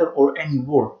any letter or any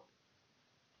word.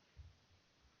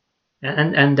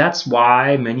 And that's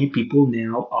why many people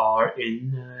now are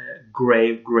in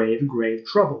grave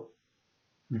trouble.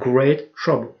 Great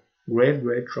trouble. Grave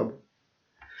trouble.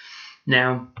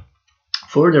 Now,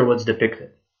 further what's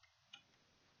depicted.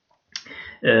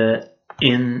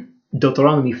 In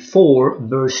Deuteronomy 4,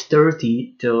 verse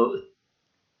 30 till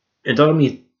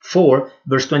Deuteronomy 4,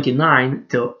 verse 29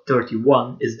 till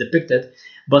 31 is depicted,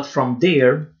 but from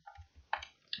there,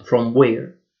 from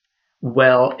where?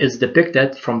 Well, it's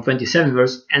depicted from 27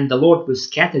 verse, and the Lord will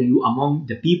scatter you among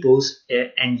the peoples,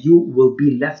 and you will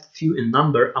be left few in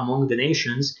number among the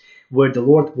nations, where the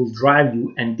Lord will drive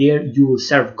you, and there you will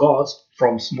serve gods,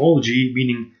 from small g,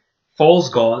 meaning false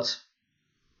gods,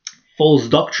 false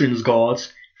doctrines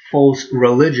gods, false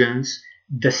religions,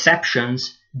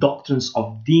 deceptions, doctrines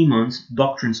of demons,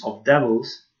 doctrines of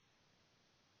devils,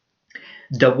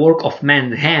 the work of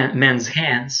man's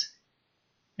hands.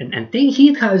 And take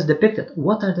heed how it's depicted.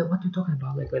 What are you talking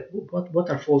about? Like what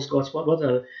are false gods?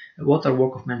 What are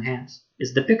work of man's hands?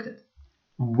 It's depicted.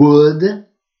 Wood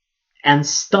and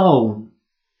stone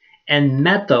and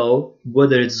metal,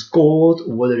 whether it's gold,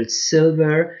 whether it's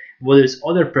silver, whether it's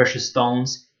other precious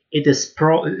stones.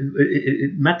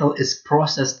 Metal is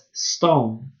processed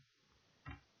stone,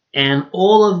 and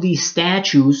all of these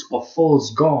statues of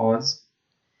false gods,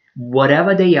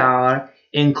 whatever they are,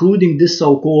 including this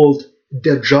so-called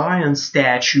the giant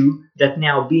statue that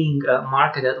now being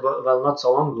marketed, well, not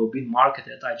so long ago being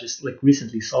marketed. I just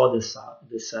recently saw this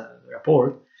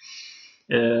report.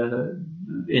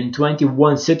 In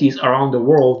 21 cities around the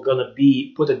world gonna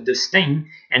be put at this thing,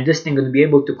 and this thing gonna be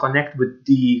able to connect with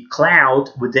the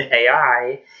cloud, with the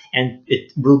AI, and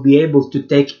it will be able to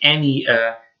take any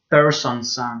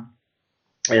person's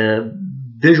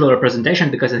visual representation,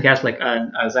 because it has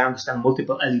as I understand,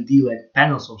 multiple LED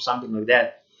panels or something like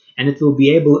that, and it will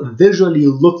be able visually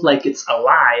look like it's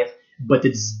alive, but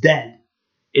it's dead.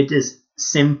 It is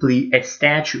simply a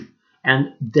statue.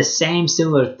 And the same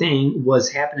similar thing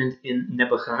was happening in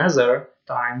Nebuchadnezzar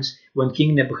times, when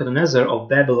King Nebuchadnezzar of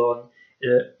Babylon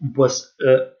was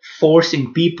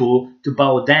forcing people to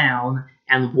bow down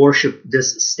and worship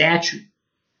this statue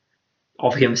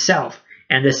of himself.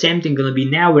 And the same thing gonna be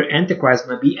now where Antichrist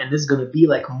gonna be, and this is gonna be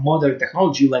like modern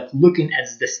technology, like looking at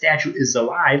the statue is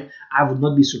alive. I would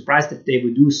not be surprised if they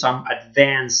would do some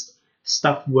advanced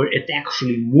stuff where it's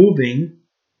actually moving,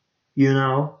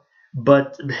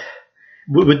 but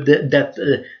with that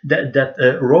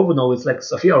Robono, it's like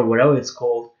Sophia or whatever it's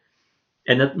called,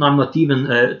 and I'm not even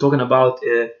talking about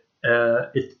a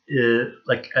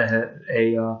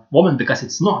woman, because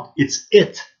it's not. It's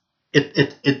it.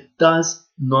 It does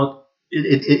not.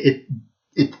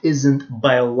 It isn't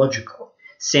biological.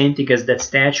 Same thing as that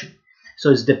statue. So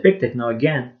it's depicted now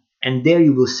again, and there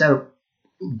you will serve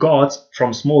gods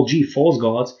from small g, false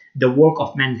gods, the work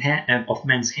of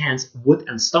man's hands, wood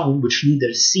and stone, which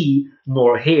neither see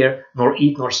nor hear nor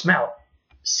eat nor smell.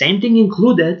 Same thing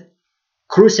included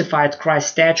crucified Christ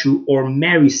statue or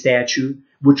Mary statue,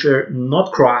 which are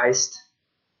not Christ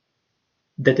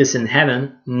that is in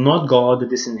heaven, not God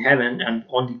that is in heaven, and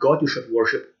only God you should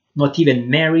worship. Not even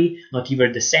Mary, not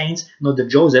even the saints, not the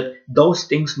Joseph. Those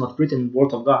things not written in the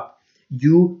Word of God.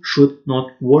 You should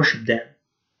not worship them.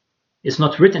 It's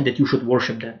not written that you should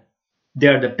worship them. They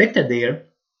are depicted there,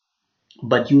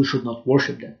 but you should not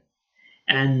worship them.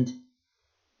 And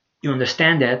you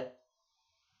understand that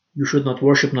you should not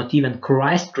worship not even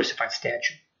Christ crucified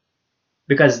statue.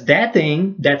 Because that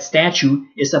thing, that statue,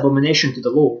 is abomination to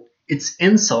the Lord. It's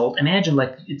insult. Imagine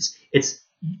it's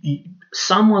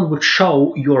someone would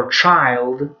show your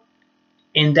child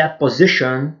in that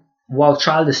position while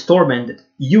child is tormented.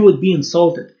 You would be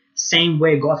insulted. Same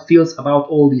way God feels about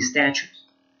all these statues,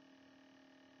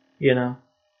 and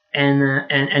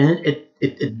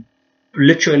it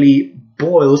literally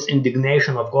boils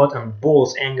indignation of God and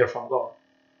boils anger from God.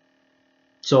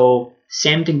 So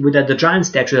same thing with the giant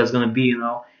statue that's going to be,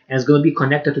 and it's going to be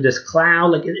connected to this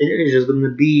cloud. Like it is just going to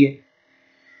be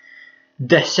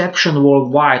deception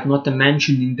worldwide, not to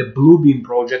mention in the Bluebeam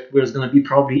project, where it's going to be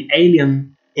probably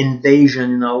alien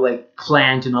invasion, like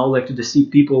planned, like to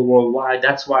deceive people worldwide.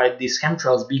 That's why these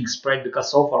chemtrails being spread,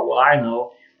 because so far what I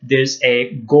know, there's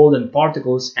a golden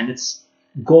particles, and it's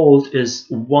gold is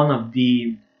one of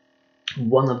the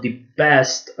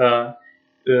best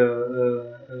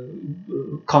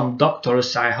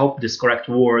conductors, I hope this correct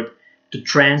word, to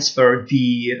transfer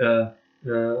the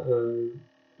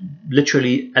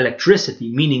literally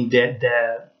electricity, meaning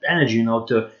the energy,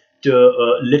 to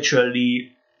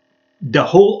literally the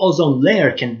whole ozone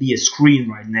layer can be a screen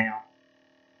right now.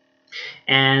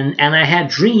 And I had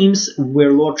dreams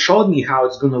where Lord showed me how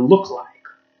it's gonna look like,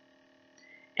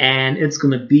 and it's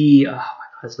gonna be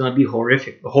it's gonna be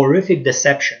horrific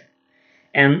deception.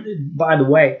 And by the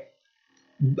way,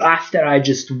 after I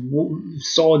just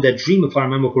saw that dream, if I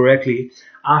remember correctly,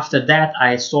 after that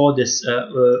I saw this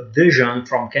vision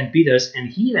from Ken Peters, and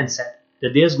he even said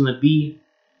that there's going to be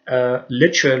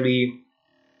literally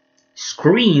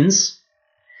screens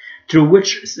through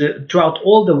which throughout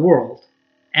all the world,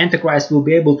 Antichrist will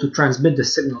be able to transmit the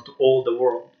signal to all the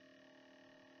world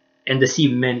and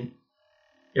deceive many,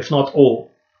 if not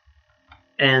all.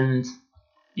 And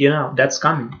that's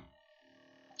coming.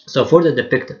 So further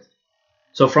depicted.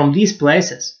 So from these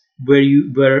places where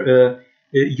you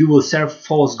will serve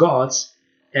false gods,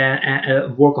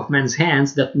 work of men's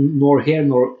hands, that nor hear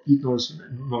nor eat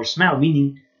nor smell,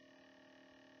 meaning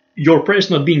your prayer is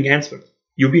not being answered,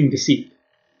 you're being deceived.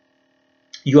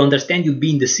 You understand you're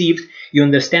being deceived, you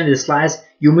understand this lies,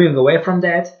 you're moving away from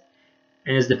that,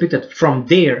 and it's depicted from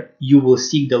there you will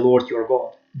seek the Lord your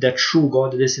God, the true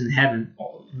God that is in heaven,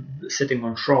 sitting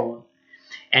on throne.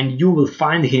 And you will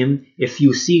find him if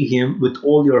you seek him with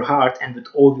all your heart and with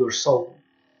all your soul.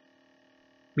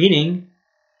 Meaning,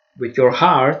 with your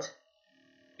heart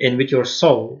and with your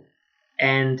soul.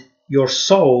 And your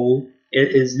soul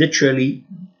is literally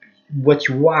what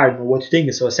you are, what you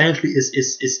think. So essentially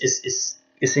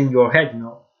is in your head,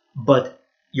 But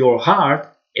your heart,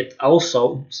 it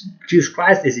also, Jesus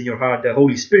Christ is in your heart, the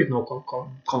Holy Spirit,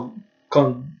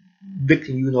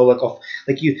 convicting you,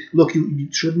 you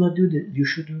should not do that, you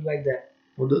should do like that,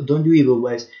 or don't do evil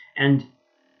ways. And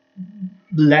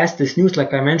latest news,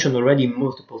 like I mentioned already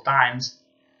multiple times,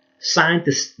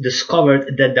 scientists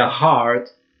discovered that the heart,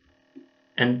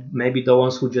 and maybe the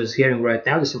ones who just hearing right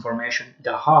now this information,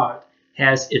 the heart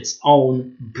has its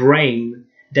own brain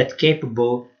that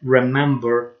capable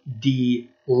remember the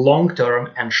long-term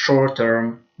and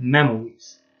short-term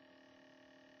memories.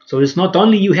 So it's not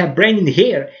only you have brain in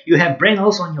here, you have brain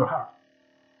also in your heart.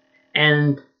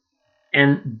 And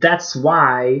that's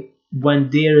why when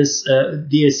there's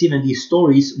even these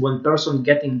stories, when person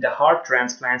getting the heart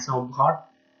transplants, heart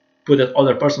put at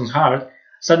other person's heart,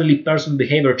 suddenly person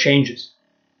behavior changes.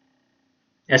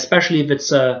 Especially if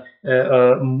it's like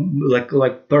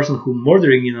person who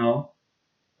murdering,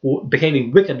 who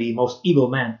behaving wickedly, most evil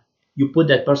man. You put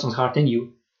that person's heart in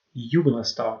you, you're gonna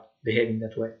start behaving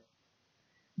that way.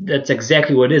 That's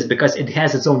exactly what it is, because it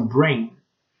has its own brain,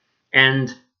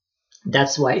 and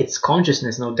that's why it's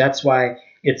consciousness. That's why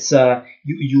it's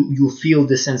you feel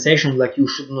the sensation like you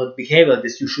should not behave like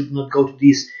this. You should not go to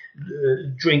these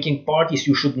drinking parties.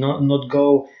 You should not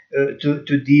go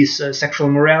to these sexual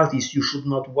moralities. You should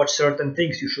not watch certain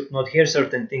things. You should not hear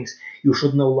certain things. You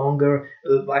should no longer.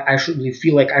 I should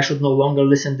feel like I should no longer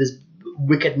listen this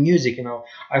wicked music.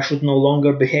 I should no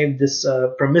longer behave this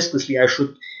promiscuously. I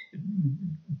should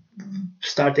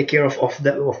start take care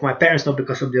of my parents, not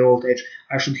because of their old age.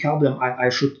 I should help them. I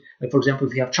should, like, for example,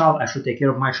 if you have a child, I should take care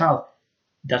of my child.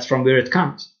 That's from where it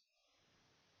comes,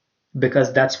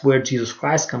 because that's where Jesus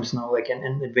Christ comes now.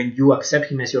 And when you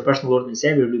accept him as your personal Lord and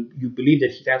Savior, you believe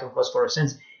that he died on the cross for our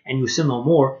sins, and you sin no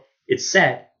more. It's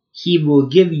said he will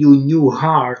give you new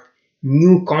heart,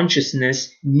 new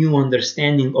consciousness, new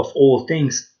understanding of all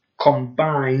things,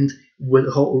 combined with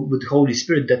Holy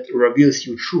Spirit that reveals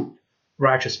you truth,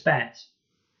 righteous paths.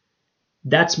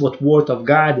 That's what Word of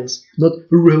God is, not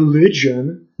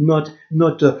religion, not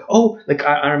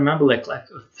I remember like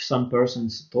some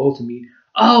persons told me,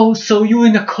 oh, so you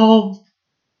in a cult?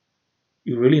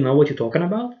 You really know what you're talking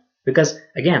about? Because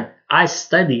again, I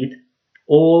studied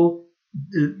all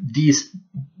these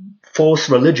false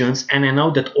religions, and I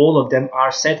know that all of them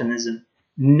are Satanism.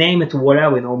 Name it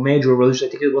whatever, major religion.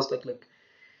 I think it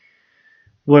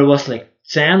was like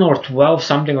 10 or 12,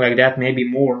 something like that, maybe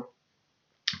more.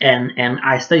 And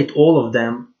I studied all of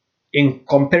them, in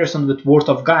comparison with Word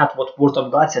of God, what Word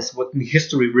of God says, what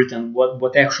history written,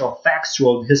 what actual facts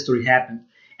throughout history happened.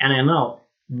 And I know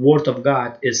Word of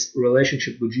God is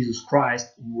relationship with Jesus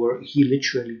Christ, where He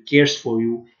literally cares for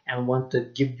you and want to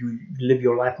give you live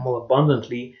your life more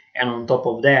abundantly. And on top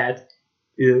of that,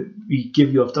 we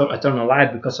give you eternal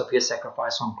life because of His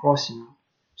sacrifice on cross.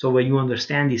 So when you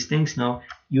understand these things now,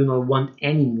 you don't want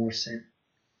any more sin.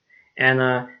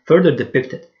 And further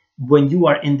depicted, when you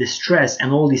are in distress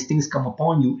and all these things come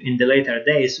upon you in the later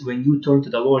days, when you turn to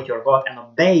the Lord your God and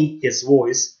obey His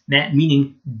voice,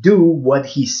 meaning do what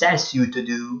He says you to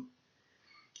do,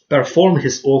 perform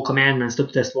His all commandments,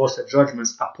 statutes, laws, and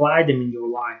judgments, apply them in your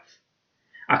life,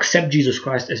 accept Jesus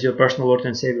Christ as your personal Lord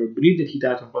and Savior, believe that He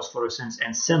died on the cross for your sins,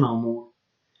 and sin no more.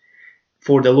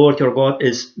 For the Lord your God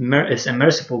is a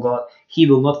merciful God. He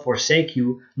will not forsake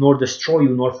you, nor destroy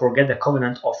you, nor forget the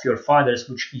covenant of your fathers,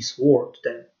 which He swore to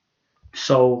them.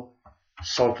 So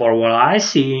for what I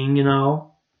see,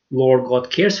 Lord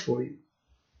God cares for you,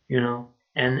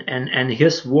 and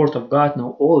His Word of God,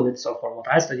 all of it. So for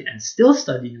what I study and still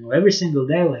study, every single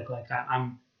day,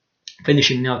 I'm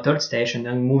finishing now third stage and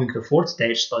then moving to fourth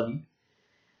stage study,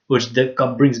 which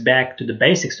brings back to the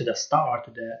basics, to the start,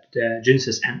 to the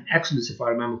Genesis and Exodus, if I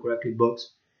remember correctly,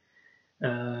 books,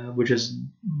 which is,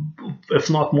 if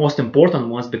not most important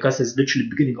ones, because it's literally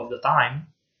beginning of the time,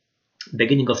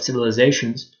 beginning of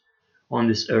civilizations on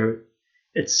this earth.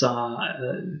 It's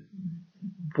Word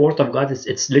of God.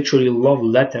 It's literally a love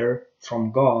letter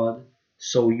from God,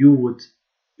 so you would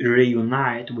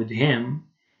reunite with Him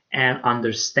and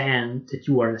understand that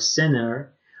you are a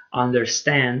sinner.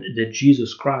 Understand that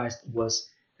Jesus Christ was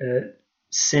a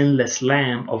sinless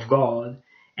Lamb of God,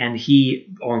 and He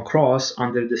on cross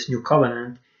under this new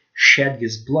covenant shed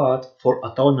His blood for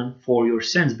atonement for your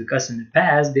sins. Because in the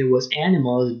past there was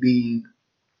animals being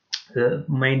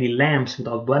mainly lambs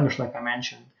without blemish, like I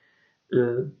mentioned,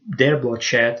 their blood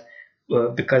shed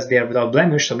because they are without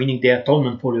blemish, so meaning they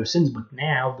atonement for your sins. But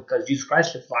now, because Jesus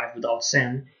Christ lived life without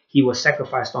sin, He was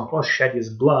sacrificed on cross, shed His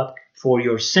blood for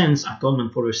your sins,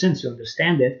 atonement for your sins. You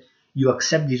understand it. You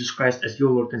accept Jesus Christ as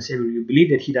your Lord and Savior. You believe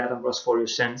that He died on cross for your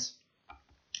sins,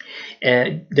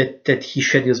 that He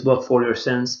shed His blood for your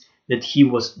sins, that He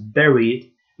was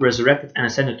buried, resurrected, and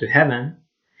ascended to heaven.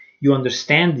 You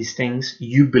understand these things.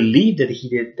 You believe that He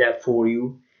did that for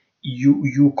you.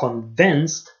 You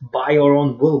convinced by your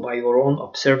own will, by your own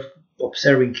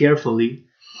observing carefully,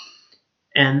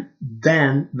 and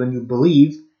then when you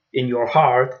believe in your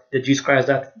heart that Jesus Christ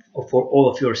died for all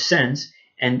of your sins,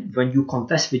 and when you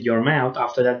confess with your mouth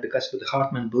after that, because with the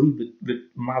heart man believe, with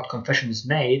mouth confession is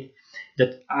made,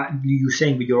 that you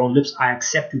saying with your own lips, I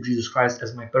accept you, Jesus Christ,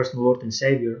 as my personal Lord and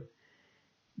Savior,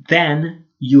 then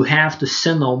you have to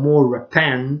sin no more,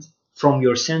 repent from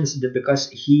your sins, because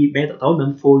He made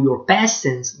atonement for your past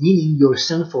sins, meaning your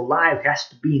sinful life has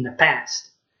to be in the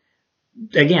past.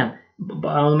 Again,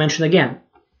 I'll mention again,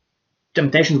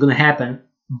 temptation is going to happen,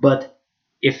 but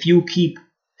if you keep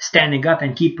standing up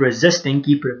and keep resisting,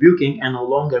 keep rebuking, and no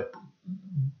longer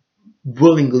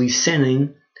willingly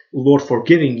sinning, Lord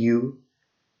forgiving you,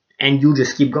 and you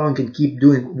just keep going and keep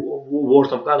doing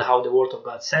Word of God, how the Word of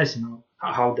God says,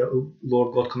 how the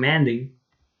Lord God commanding,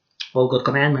 all God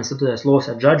commandments, statutes, laws,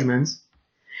 and judgments,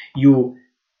 you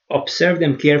observe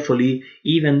them carefully,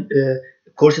 even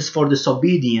courses for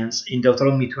disobedience in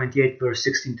Deuteronomy 28, verse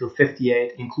 16 to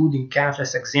 58, including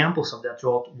countless examples of that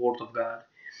throughout the Word of God.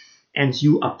 And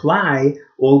you apply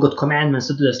all God commandments,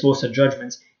 statutes, laws, and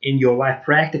judgments in your life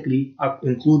practically,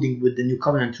 including with the new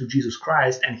covenant through Jesus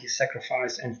Christ and His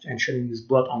sacrifice and shedding His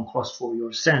blood on cross for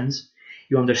your sins.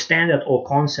 You understand that all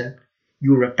concept.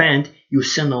 You repent. You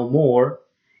sin no more.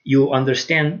 You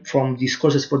understand from these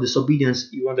courses for disobedience,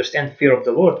 you understand fear of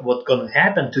the Lord, what's going to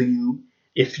happen to you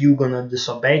if you're going to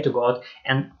disobey to God.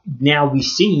 And now we're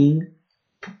seeing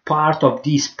part of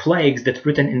these plagues that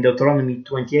written in Deuteronomy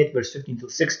 28, verse 15 to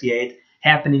 68,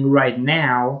 happening right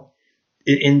now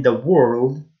in the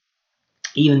world.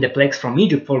 Even the plagues from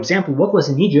Egypt, for example, what was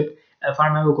in Egypt, if I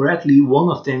remember correctly,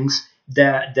 one of things,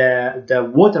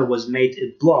 the water was made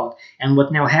blood. And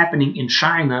what now happening in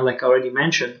China, like I already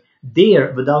mentioned,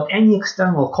 there, without any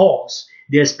external cause,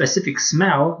 their specific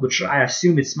smell, which I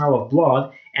assume is smell of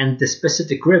blood, and the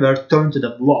specific river turned to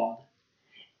the blood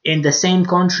in the same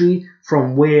country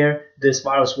from where this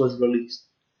virus was released.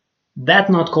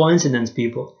 That's not coincidence,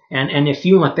 people. And if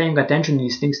you're not paying attention to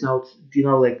these things now,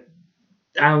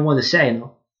 I don't want to say,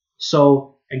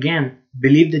 So again,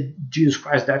 believe that Jesus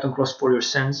Christ died on cross for your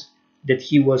sins, that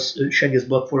He was shed His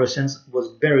blood for your sins, was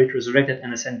buried, resurrected,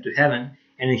 and ascended to heaven,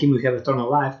 and in Him you have eternal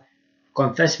life.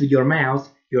 Confess with your mouth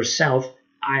yourself,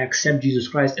 I accept Jesus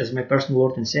Christ as my personal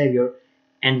Lord and Savior,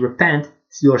 and repent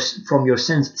from your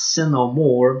sins, sin no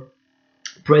more,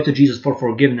 pray to Jesus for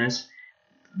forgiveness,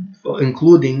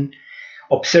 including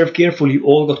observe carefully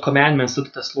all God's commandments,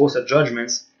 statutes, laws, and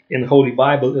judgments in the Holy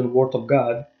Bible and Word of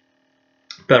God,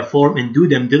 perform and do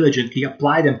them diligently,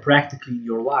 apply them practically in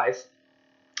your life,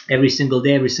 every single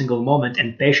day, every single moment,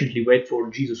 and patiently wait for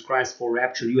Jesus Christ for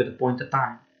rapture you at a point of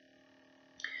time.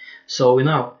 So,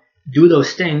 do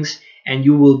those things, and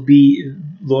you will be,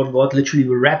 Lord God literally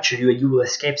will rapture you, and you will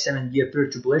escape 7-year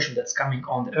period tribulation that's coming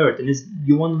on the earth. And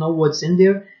you want to know what's in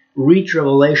there? Read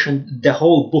Revelation, the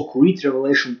whole book. Read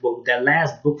Revelation book, the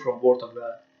last book from Word of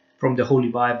God, from the Holy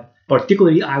Bible.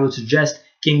 Particularly, I would suggest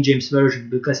King James Version,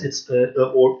 because it's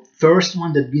or first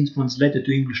one that been translated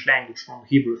to English language from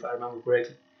Hebrew, if I remember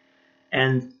correctly.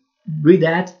 And read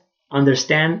that,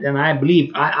 understand, and I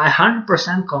believe, I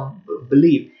 100%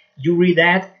 believe, you read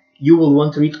that, you will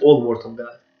want to read all Word of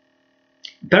God.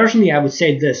 Personally, I would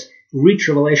say this: read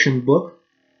Revelation book.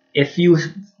 If you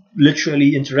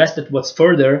literally interested what's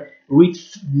further, read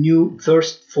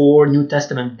first 4 New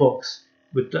Testament books.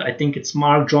 With I think it's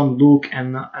Mark, John, Luke,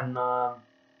 and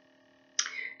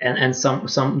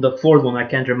some the fourth one I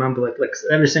can't remember. Like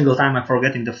every single time I'm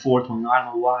forgetting the fourth one. I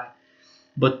don't know why.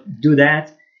 But do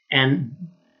that, and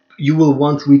you will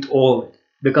want to read all of it,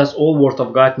 because all Word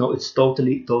of God, it's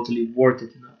totally worth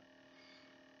it.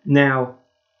 Now,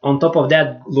 on top of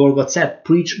that, Lord God said,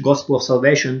 preach gospel of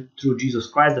salvation through Jesus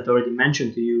Christ, that I already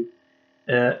mentioned to you,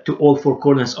 to all 4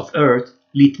 corners of earth,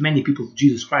 lead many people to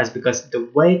Jesus Christ, because the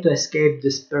way to escape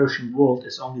this perishing world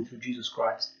is only through Jesus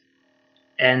Christ.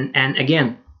 And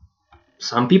again,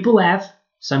 some people have,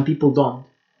 some people don't,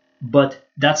 but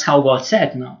that's how God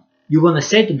said. Now you're gonna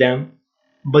say to them,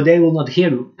 but they will not hear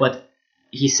you. But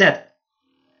He said,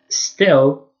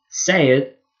 still say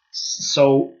it,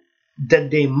 so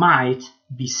that they might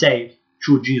be saved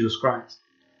through Jesus Christ.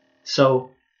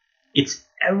 So it's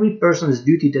every person's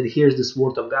duty that hears this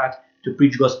Word of God to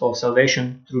preach gospel of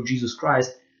salvation through Jesus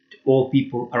Christ to all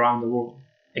people around the world.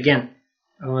 Again,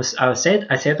 I say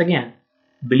it again.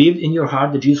 Believe in your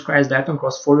heart that Jesus Christ died on the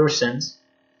cross for your sins,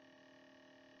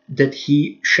 that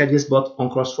He shed His blood on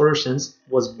the cross for your sins,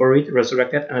 was buried,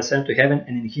 resurrected, and ascended to heaven,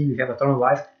 and in Him you have eternal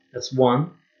life. That's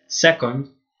one. Second,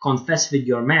 confess with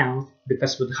your mouth,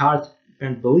 because with heart you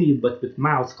can't believe, but with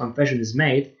mouth confession is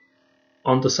made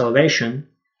unto salvation.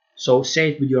 So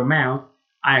say it with your mouth,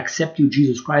 I accept you,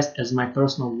 Jesus Christ, as my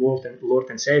personal Lord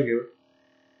and Savior.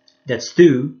 That's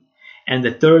 2. And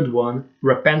the third one,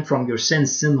 repent from your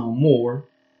sins, sin no more.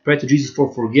 Pray to Jesus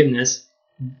for forgiveness.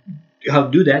 How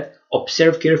to do that?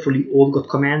 Observe carefully all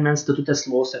God's commandments, statutes,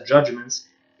 laws, and judgments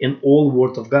in all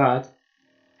Word of God,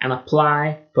 and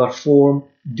apply, perform,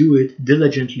 do it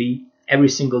diligently every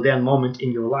single day and moment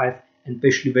in your life, and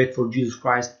patiently wait for Jesus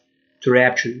Christ to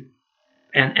rapture you.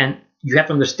 And you have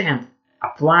to understand,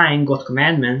 applying God's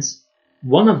commandments,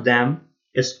 one of them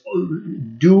is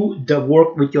do the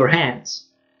work with your hands.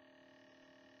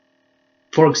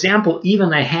 For example,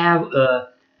 even I have a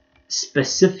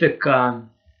specific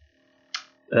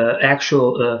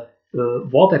actual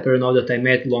wallpaper that I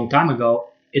made a long time ago.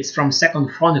 It's from 2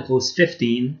 Chronicles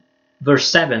 15, verse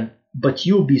 7. But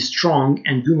you be strong,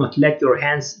 and do not let your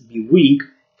hands be weak,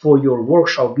 for your work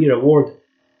shall be rewarded.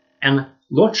 And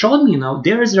Lord showed me,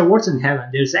 there is rewards in heaven.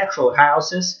 There's actual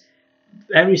houses.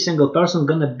 Every single person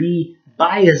gonna be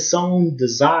by his own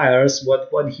desires, what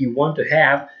he want to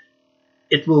have,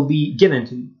 it will be given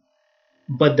to you.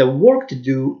 But the work to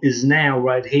do is now,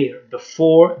 right here,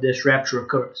 before this rapture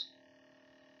occurs.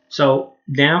 So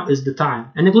now is the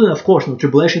time. And including, of course, in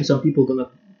tribulation, some people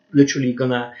literally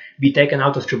gonna be taken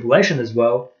out of tribulation as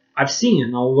well. I've seen it.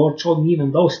 Lord showed me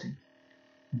even those things.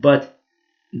 But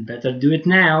better do it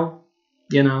now,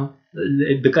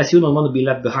 because you don't want to be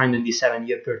left behind in the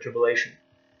 7-year period tribulation.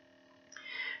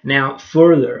 Now,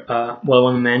 further, I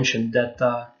want to mention that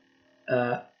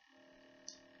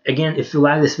again, if you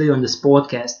like this video and this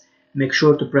podcast, make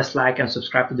sure to press like and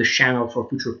subscribe to this channel for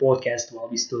future podcasts while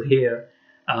we're still here.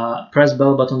 Press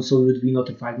bell button so you will be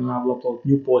notified when I will upload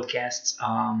new podcasts.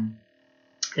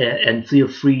 And feel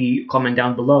free comment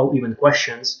down below, even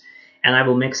questions, and I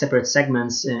will make separate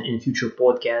segments in future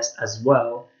podcasts as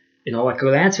well. I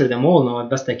will answer them all as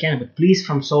best I can, but please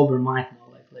from sober mind.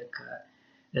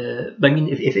 I mean,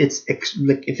 if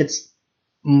it's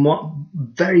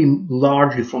very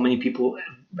largely from many people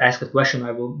ask a question,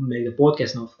 I will make a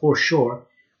podcast now, of course, sure,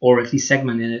 or at least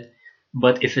segment in it.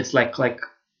 But if it's like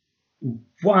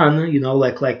one,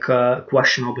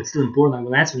 question, but still important, I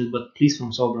will answer it. But please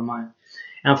from sober mind.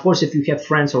 And of course, if you have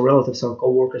friends or relatives or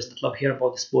co-workers that love hear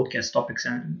about this podcast topics,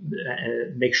 and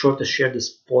make sure to share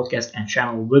this podcast and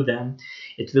channel with them.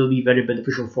 It will be very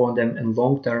beneficial for them in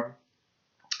long term.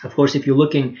 Of course, if you're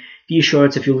looking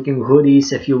t-shirts, if you're looking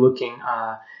hoodies, if you're looking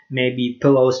maybe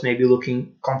pillows, maybe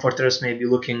looking comforters, maybe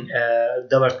looking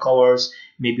delivered covers,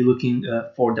 maybe looking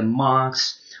for the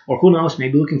mugs, or who knows,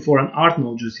 maybe looking for an art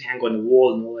note just to hang on the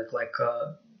wall, like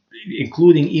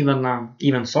including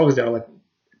even socks. There are like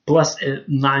plus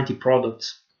 90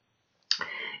 products.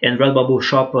 And Redbubble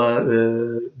shop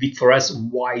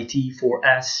V4S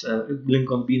YT4S,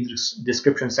 link on the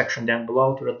description section down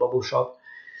below to Redbubble shop.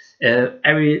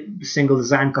 Every single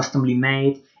design customly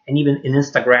made, and even in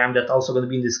Instagram, that's also going to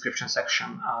be in the description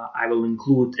section. I will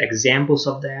include examples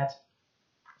of that,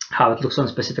 how it looks on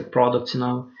specific products,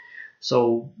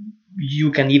 so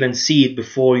you can even see it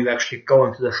before you actually go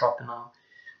into the shop,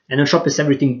 And the shop is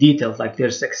everything detailed, like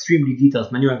there's extremely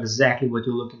detailed, and you know exactly what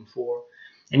you're looking for,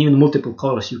 and even multiple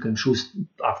colors you can choose.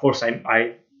 Of course,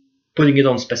 I putting it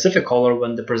on specific color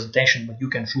when the presentation, but you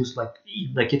can choose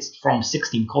like it's from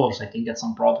 16 colors, I think, at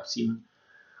some products even.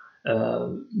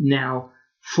 Now,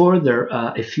 further,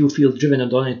 if you feel driven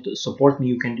and donate to support me,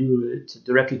 you can do it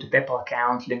directly to PayPal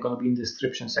account. Link gonna be in the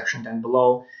description section down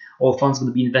below. All funds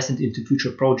gonna be invested into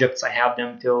future projects. I have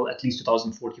them till at least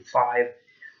 2045.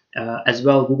 As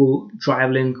well, Google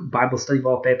Drive link, Bible study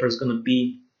wallpaper is gonna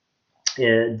be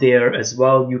there as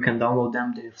well. You can download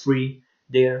them; they're free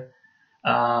there.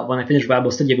 When I finish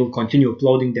Bible study, I will continue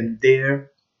uploading them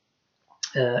there,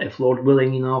 if Lord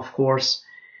willing, of course,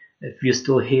 if you're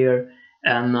still here.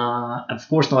 And of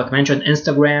course, like I mentioned,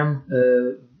 Instagram,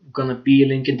 gonna be a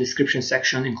link in the description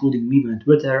section, including Mewe and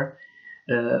Twitter,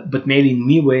 but mainly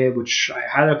Mewe, which I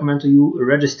highly recommend to you.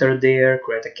 Register there,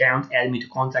 create account, add me to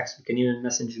contacts. You can even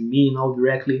message me,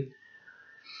 directly.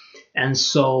 And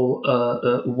so,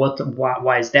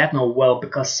 why is that now? Well,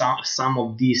 because some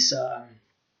of these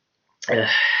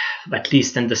at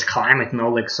least in this climate,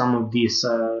 like some of these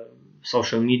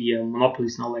social media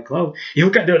monopolies, like, oh,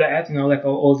 you can do that, like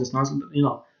all this nonsense.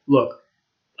 Look,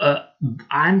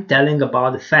 I'm telling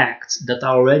about the facts that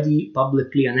are already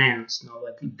publicly announced.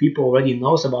 Like people already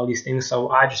knows about these things, so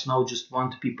I just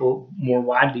want people more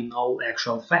widely know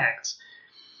actual facts.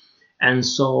 And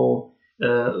so,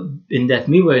 in that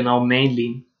way,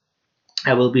 mainly,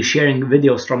 I will be sharing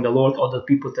videos from the Lord, other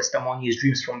people's testimonies,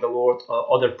 dreams from the Lord,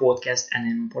 other podcasts, and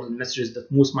important messages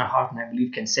that moves my heart and I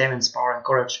believe can save, inspire,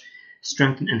 encourage,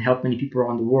 strengthen, and help many people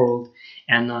around the world,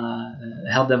 and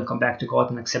help them come back to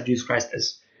God and accept Jesus Christ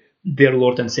as their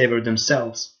Lord and Savior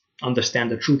themselves,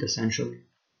 understand the truth essentially,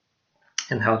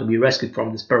 and how to be rescued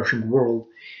from this perishing world.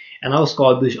 And also,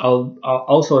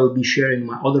 I'll be sharing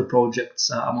my other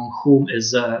projects, among whom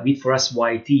is V4S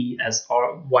YT as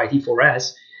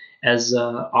YT4S as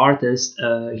artist,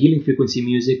 healing frequency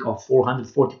music of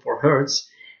 444 hertz,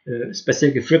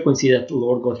 specific frequency that the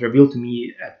Lord God revealed to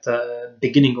me at the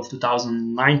beginning of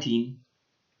 2019,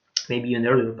 maybe even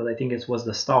earlier, but I think it was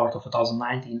the start of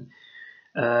 2019.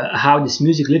 How this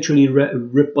music literally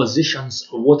repositions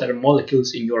water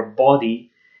molecules in your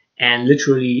body, and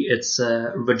literally it's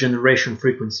regeneration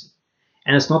frequency.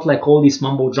 And it's not like all these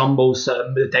mumbo jumbos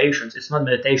meditations. It's not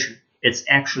meditation. It's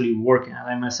actually working. And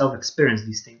I myself experienced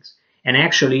these things. And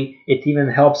actually, it even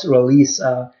helps release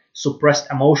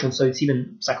suppressed emotions. So it's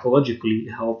even psychologically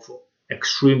helpful.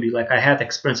 Extremely. Like I had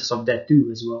experiences of that too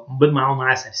as well. With my own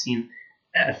eyes, I've seen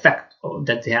effect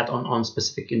that they had on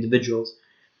specific individuals.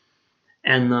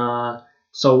 And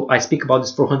so I speak about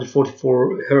this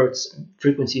 444 hertz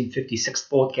frequency in 56th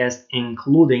podcast,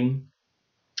 including,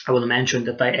 I will mention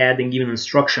that I adding even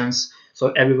instructions,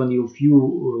 so everyone of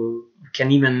you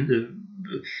can even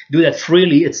do that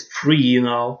freely. It's free,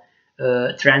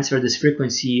 transfer this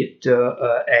frequency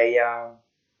to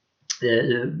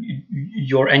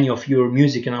any of your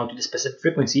music, to the specific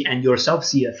frequency, and yourself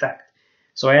see effect.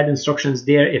 So I add instructions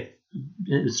there. If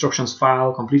instructions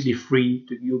file completely free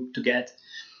to you to get.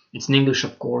 It's in English,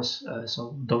 of course,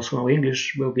 so those who know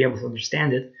English will be able to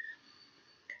understand it.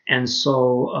 And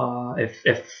so, if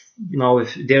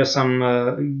there's some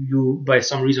you by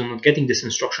some reason not getting this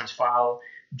instructions file,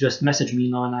 just message me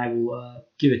now, and I will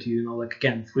give it to you. Like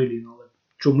again, freely. Like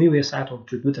through Mewe site or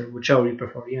through Twitter, whichever you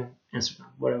prefer.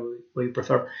 Instagram, whatever way you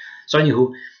prefer. So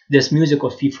anywho, this music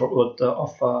of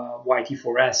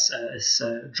YT4S is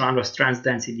genres trance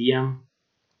dance EDM.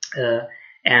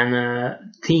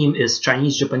 And theme is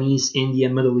Chinese, Japanese,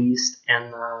 Indian, Middle East,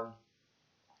 and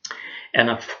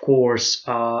of course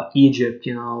Egypt,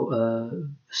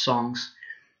 songs.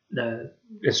 the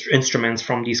instruments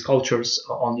from these cultures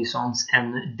on these songs,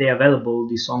 and they're available,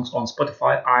 these songs, on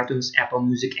Spotify, iTunes, Apple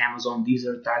Music, Amazon,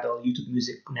 Deezer, Tidal, YouTube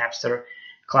Music, Napster,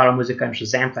 Clara Music, and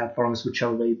Shazam platforms,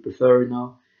 whichever you prefer,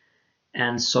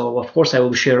 And so, of course, I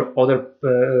will share other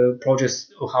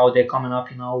projects, how they're coming up,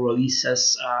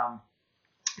 releases,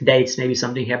 dates, maybe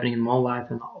something happening in my life,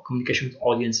 and communication with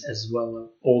audience as well,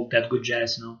 all that good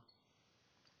jazz.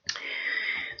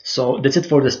 So that's it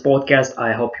for this podcast.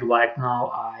 I hope you liked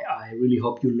now. I really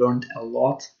hope you learned a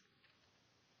lot.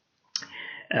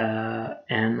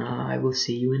 And I will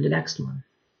see you in the next one.